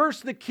seek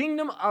first the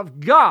kingdom of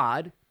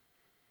God,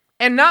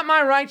 and not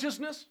my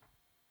righteousness,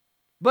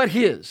 but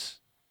his.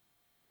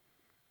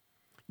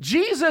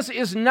 Jesus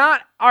is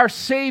not our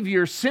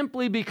Savior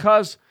simply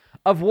because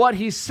of what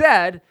he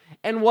said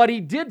and what he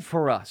did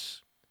for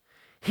us.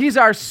 He's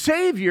our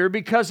Savior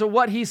because of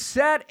what he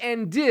said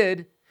and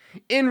did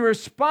in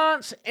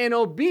response and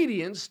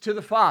obedience to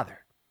the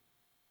Father.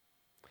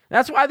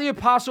 That's why the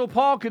Apostle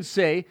Paul could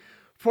say,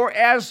 "For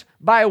as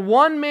by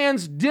one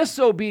man's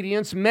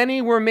disobedience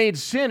many were made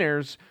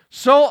sinners,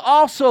 so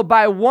also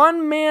by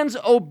one man's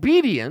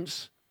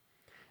obedience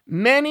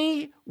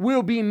many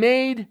will be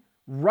made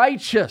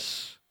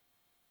righteous."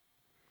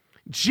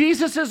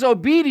 Jesus'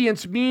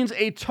 obedience means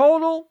a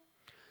total,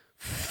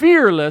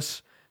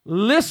 fearless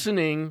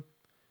listening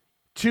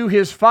to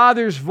his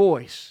Father's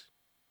voice.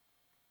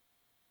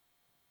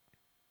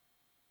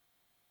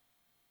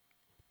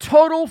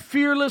 Total,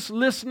 fearless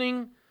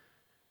listening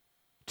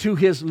to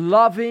his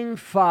loving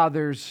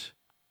Father's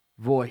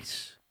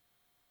voice.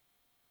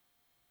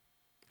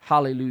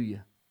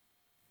 Hallelujah.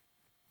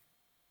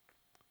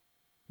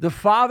 The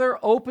Father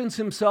opens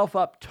himself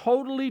up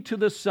totally to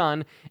the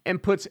Son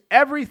and puts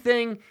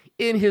everything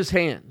in his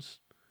hands.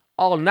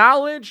 All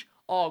knowledge,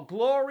 all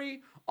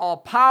glory, all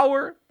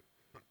power.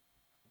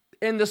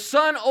 And the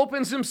Son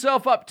opens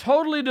himself up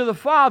totally to the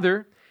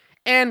Father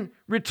and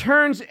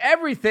returns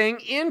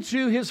everything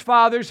into his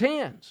Father's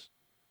hands.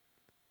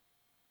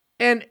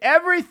 And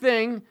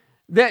everything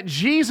that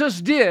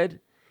Jesus did,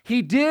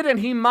 he did and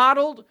he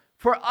modeled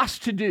for us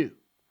to do.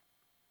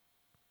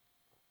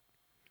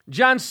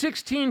 John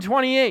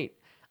 16:28,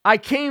 I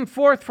came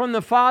forth from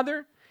the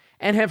Father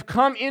and have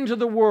come into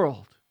the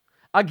world.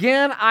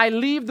 Again, I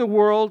leave the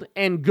world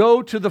and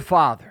go to the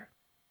Father.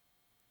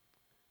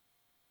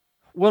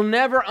 We'll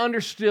never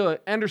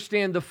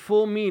understand the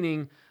full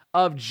meaning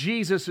of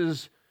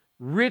Jesus'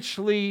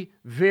 richly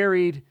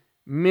varied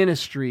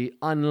ministry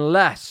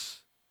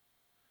unless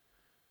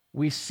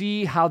we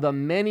see how the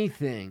many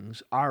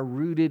things are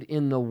rooted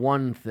in the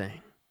one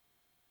thing,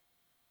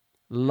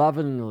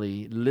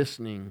 lovingly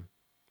listening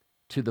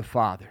to the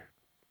Father.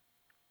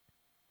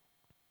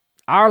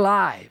 Our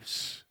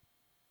lives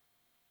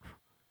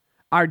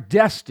are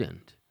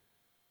destined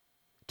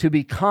to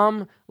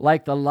become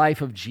like the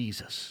life of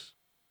Jesus.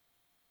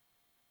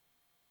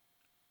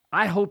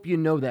 I hope you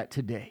know that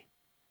today.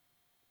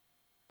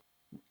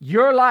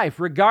 Your life,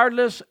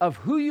 regardless of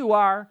who you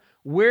are,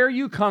 where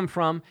you come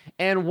from,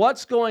 and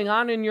what's going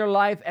on in your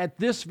life at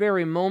this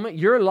very moment,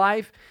 your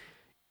life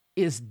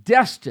is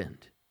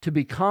destined to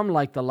become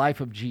like the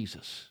life of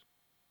Jesus.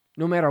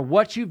 No matter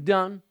what you've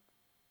done,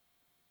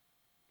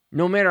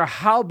 no matter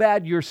how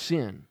bad your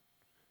sin,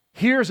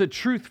 here's a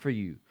truth for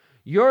you.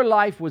 Your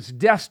life was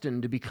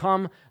destined to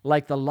become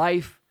like the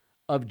life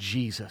of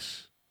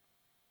Jesus.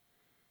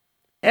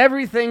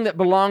 Everything that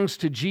belongs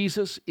to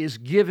Jesus is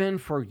given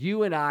for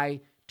you and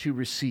I to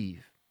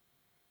receive.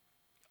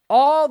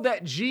 All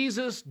that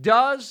Jesus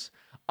does,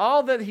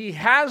 all that he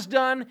has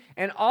done,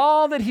 and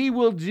all that he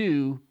will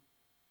do,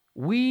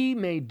 we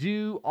may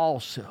do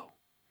also.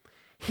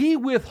 He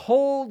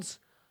withholds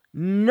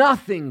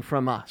nothing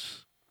from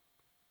us.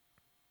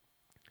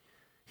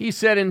 He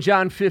said in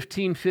John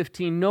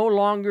 15:15, no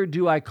longer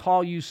do I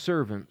call you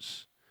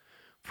servants,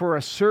 for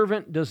a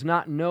servant does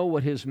not know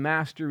what his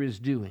master is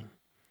doing.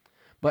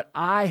 But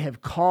I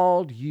have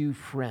called you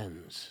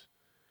friends.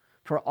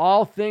 For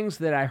all things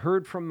that I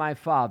heard from my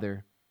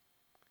Father,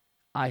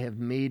 I have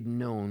made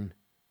known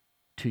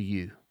to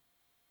you.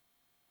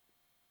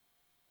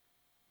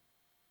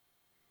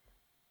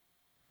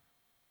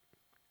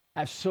 I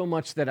have so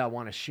much that I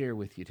want to share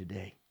with you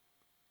today.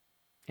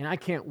 And I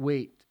can't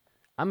wait.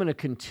 I'm going to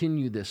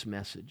continue this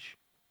message.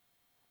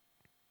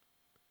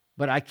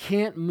 But I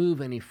can't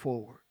move any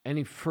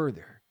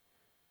further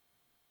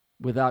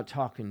without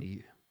talking to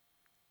you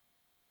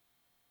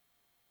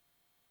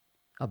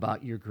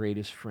about your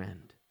greatest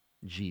friend,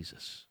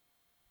 Jesus.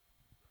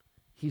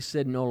 He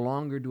said, no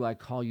longer do I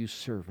call you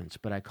servants,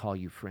 but I call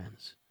you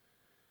friends.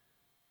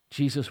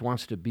 Jesus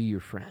wants to be your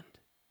friend.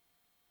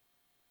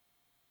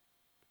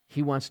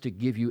 He wants to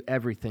give you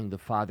everything the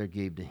Father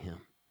gave to him.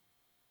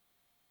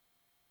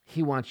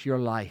 He wants your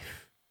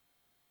life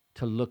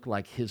to look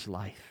like his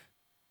life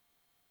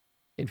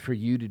and for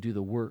you to do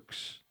the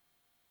works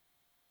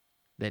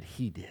that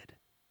he did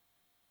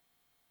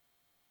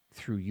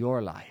through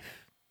your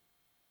life.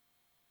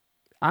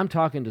 I'm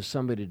talking to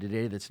somebody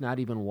today that's not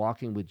even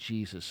walking with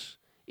Jesus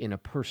in a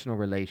personal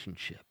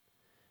relationship.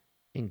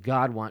 And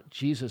God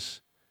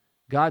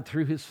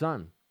through his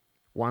Son,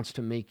 wants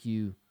to make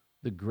you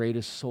the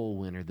greatest soul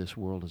winner this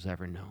world has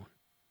ever known,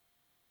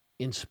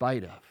 in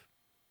spite of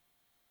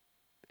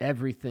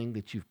everything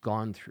that you've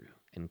gone through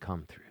and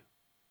come through.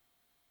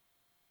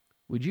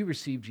 Would you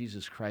receive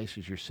Jesus Christ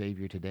as your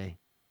Savior today?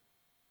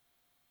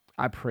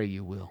 I pray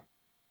you will.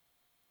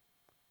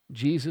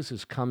 Jesus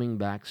is coming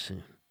back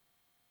soon.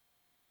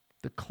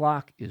 The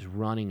clock is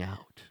running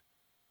out.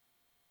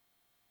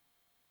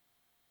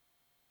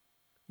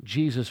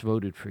 Jesus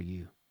voted for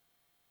you.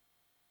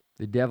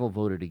 The devil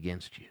voted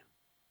against you.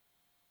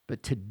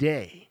 But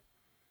today,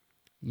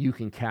 you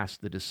can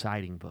cast the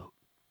deciding vote.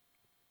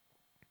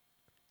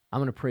 I'm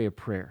going to pray a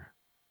prayer.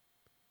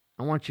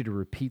 I want you to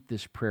repeat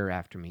this prayer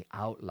after me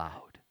out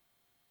loud.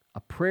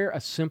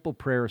 A simple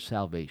prayer of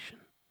salvation.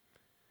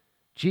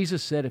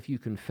 Jesus said, if you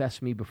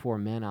confess me before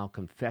men, I'll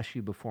confess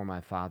you before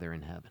my Father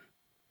in heaven.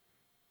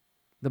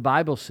 The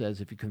Bible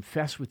says if you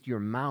confess with your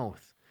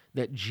mouth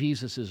that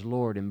Jesus is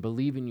Lord and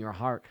believe in your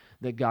heart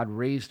that God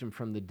raised him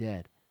from the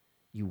dead,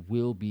 you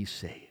will be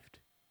saved.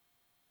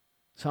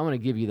 So I'm going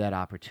to give you that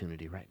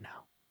opportunity right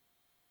now.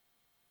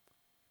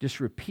 Just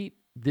repeat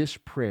this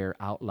prayer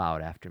out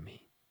loud after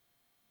me.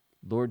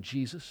 Lord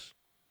Jesus,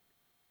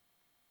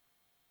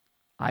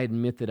 I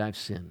admit that I've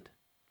sinned.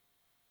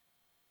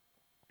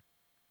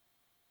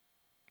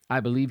 I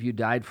believe you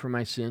died for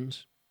my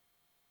sins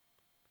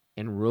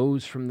and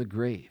rose from the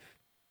grave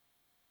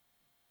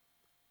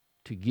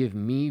to give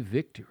me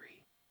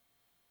victory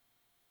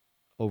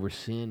over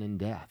sin and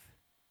death.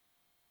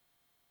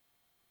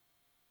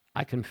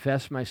 I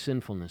confess my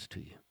sinfulness to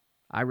you.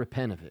 I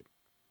repent of it.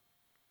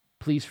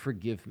 Please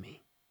forgive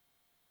me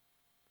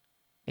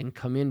and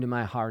come into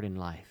my heart and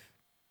life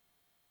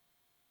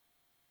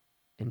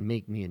and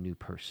make me a new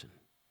person.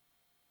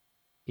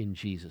 In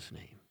Jesus'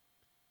 name,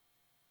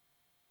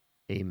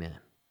 amen.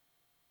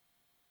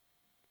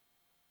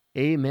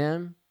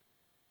 Amen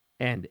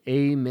and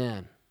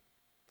amen.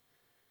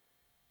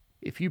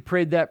 If you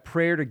prayed that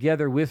prayer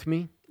together with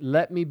me,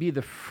 let me be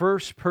the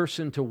first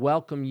person to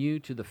welcome you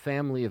to the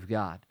family of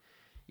God.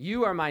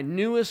 You are my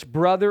newest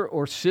brother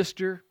or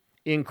sister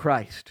in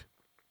Christ.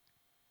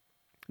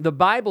 The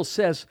Bible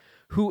says,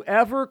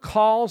 whoever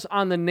calls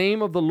on the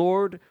name of the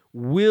Lord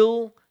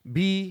will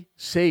be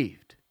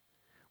saved.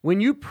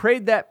 When you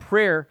prayed that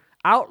prayer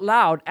out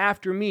loud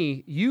after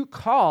me, you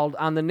called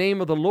on the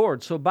name of the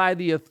Lord. So by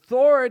the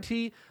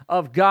authority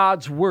of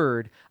God's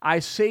word, I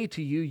say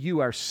to you, you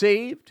are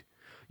saved,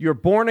 you're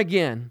born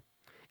again,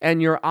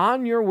 and you're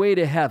on your way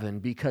to heaven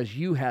because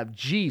you have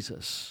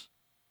Jesus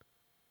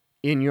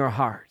in your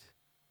heart.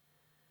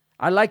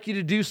 I'd like you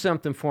to do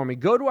something for me.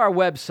 Go to our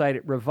website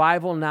at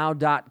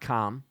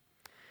revivalnow.com,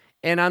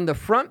 and on the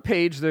front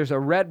page, there's a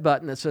red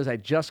button that says, I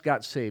just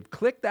got saved.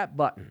 Click that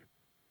button.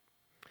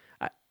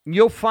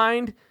 You'll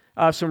find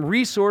some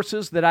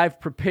resources that I've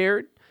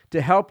prepared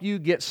to help you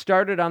get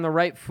started on the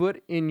right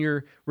foot in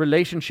your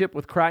relationship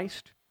with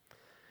Christ.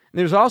 And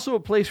there's also a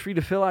place for you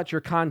to fill out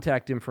your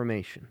contact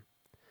information.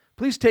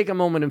 Please take a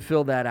moment and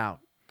fill that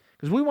out,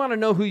 because we want to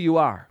know who you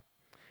are.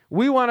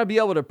 We want to be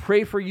able to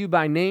pray for you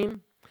by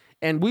name,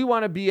 and we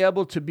want to be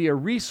able to be a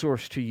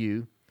resource to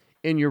you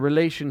in your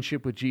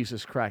relationship with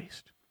Jesus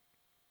Christ.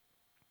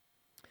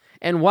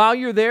 And while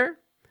you're there,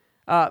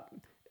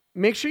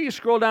 make sure you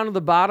scroll down to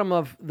the bottom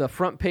of the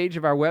front page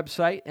of our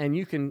website, and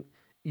you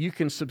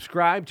can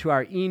subscribe to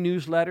our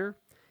e-newsletter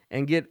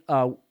and get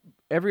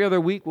every other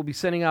week we'll be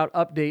sending out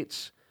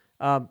updates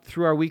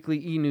through our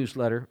weekly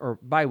e-newsletter, or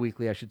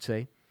bi-weekly, I should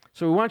say.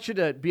 So we want you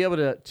to be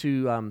able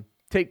to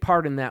take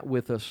part in that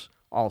with us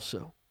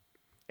also.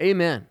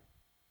 Amen.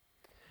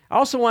 I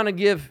also want to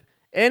give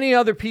any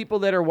other people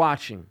that are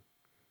watching,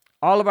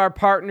 all of our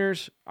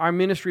partners, our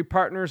ministry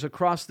partners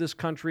across this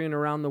country and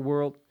around the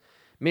world.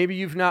 Maybe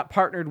you've not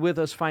partnered with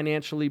us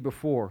financially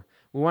before.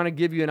 We want to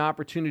give you an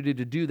opportunity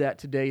to do that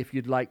today if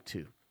you'd like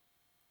to.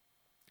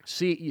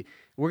 See,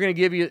 we're going to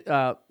give you,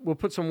 we'll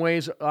put some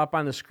ways up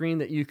on the screen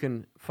that you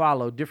can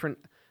follow, different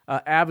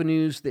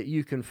avenues that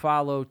you can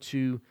follow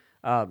to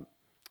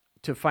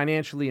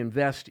financially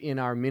invest in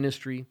our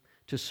ministry,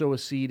 to sow a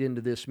seed into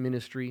this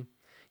ministry.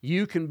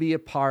 You can be a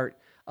part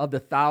of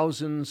the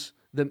thousands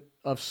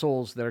of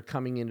souls that are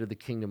coming into the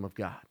kingdom of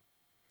God.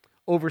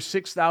 Over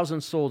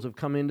 6,000 souls have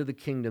come into the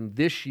kingdom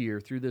this year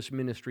through this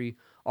ministry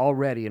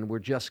already, and we're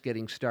just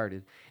getting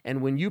started.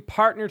 And when you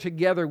partner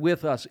together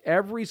with us,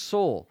 every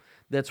soul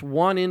that's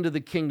won into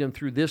the kingdom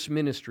through this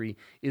ministry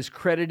is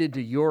credited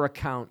to your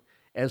account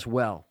as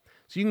well.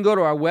 So you can go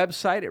to our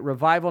website at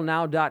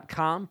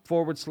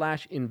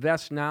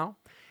revivalnow.com/invest now,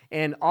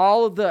 and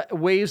all of the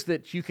ways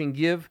that you can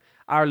give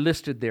are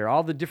listed there,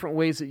 all the different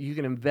ways that you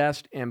can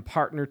invest and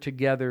partner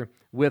together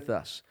with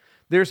us.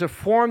 There's a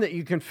form that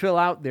you can fill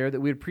out there that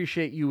we'd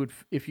appreciate you would,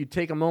 if you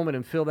take a moment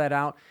and fill that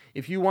out.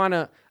 If you want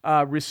to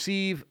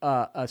receive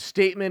a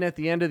statement at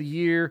the end of the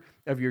year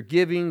of your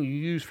giving you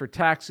use for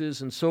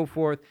taxes and so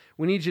forth,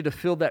 we need you to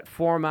fill that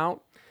form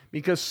out,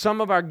 because some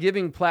of our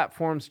giving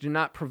platforms do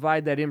not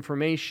provide that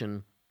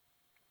information,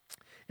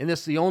 and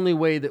this is the only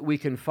way that we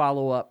can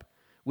follow up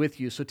with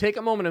you. So take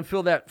a moment and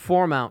fill that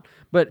form out.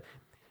 But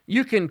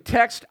you can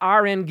text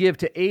RN Give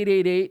to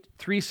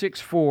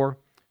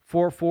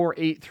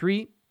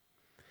 888-364-4483.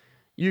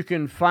 You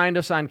can find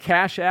us on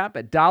Cash App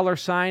at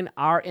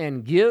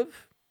 $RN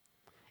Give,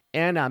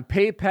 and on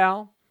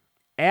PayPal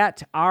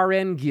at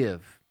RN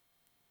Give.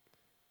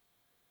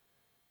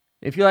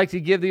 If you like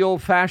to give the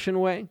old-fashioned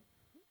way,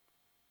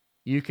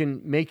 you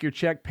can make your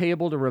check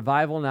payable to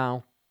Revival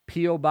Now,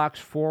 P.O. Box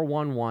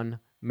 411,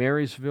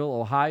 Marysville,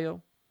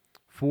 Ohio,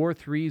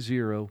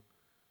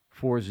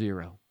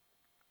 43040.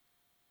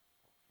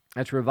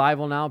 That's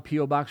Revival Now,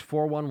 P.O. Box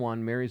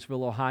 411,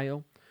 Marysville,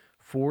 Ohio,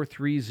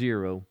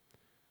 43040.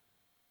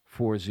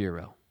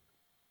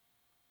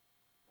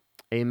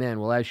 Amen.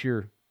 Well, as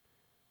you're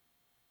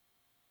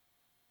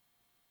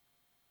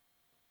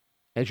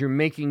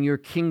making your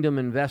kingdom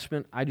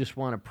investment, I just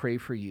want to pray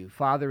for you.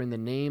 Father, in the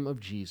name of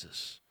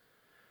Jesus,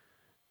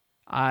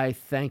 I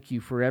thank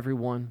you for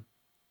everyone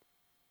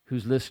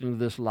who's listening to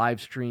this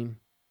live stream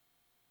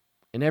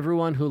and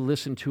everyone who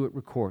listened to it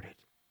recorded.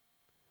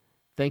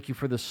 Thank you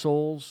for the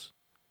souls.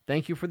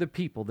 Thank you for the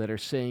people that are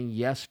saying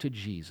yes to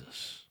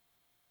Jesus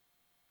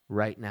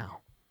right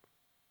now.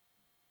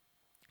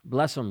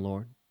 Bless them,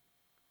 Lord.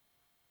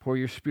 Pour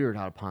your Spirit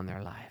out upon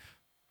their life.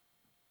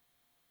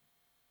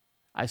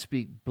 I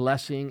speak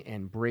blessing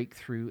and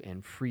breakthrough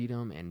and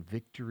freedom and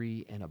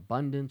victory and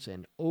abundance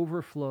and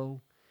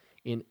overflow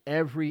in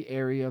every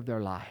area of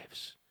their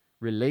lives,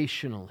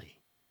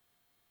 relationally,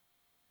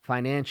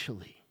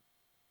 financially.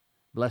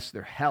 Bless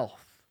their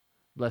health.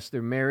 Bless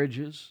their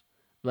marriages.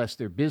 Bless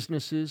their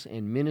businesses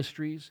and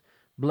ministries.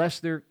 Bless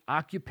their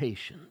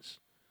occupations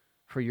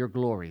for your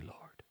glory, Lord.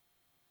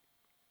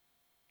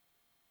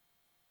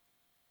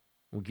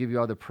 We'll give you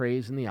all the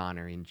praise and the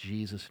honor in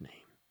Jesus' name.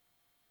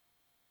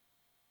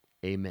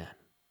 Amen.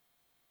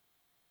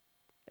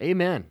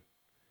 Amen.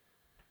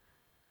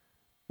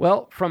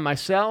 Well, from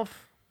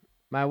myself,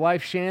 my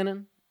wife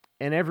Shannon,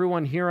 and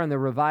everyone here on the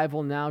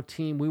Revival Now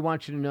team, we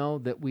want you to know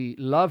that we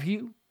love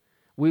you,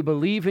 we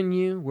believe in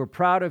you, we're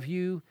proud of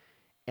you,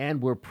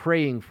 and we're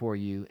praying for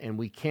you, and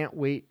we can't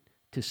wait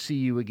to see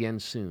you again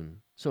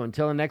soon. So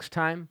until the next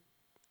time,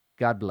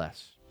 God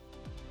bless.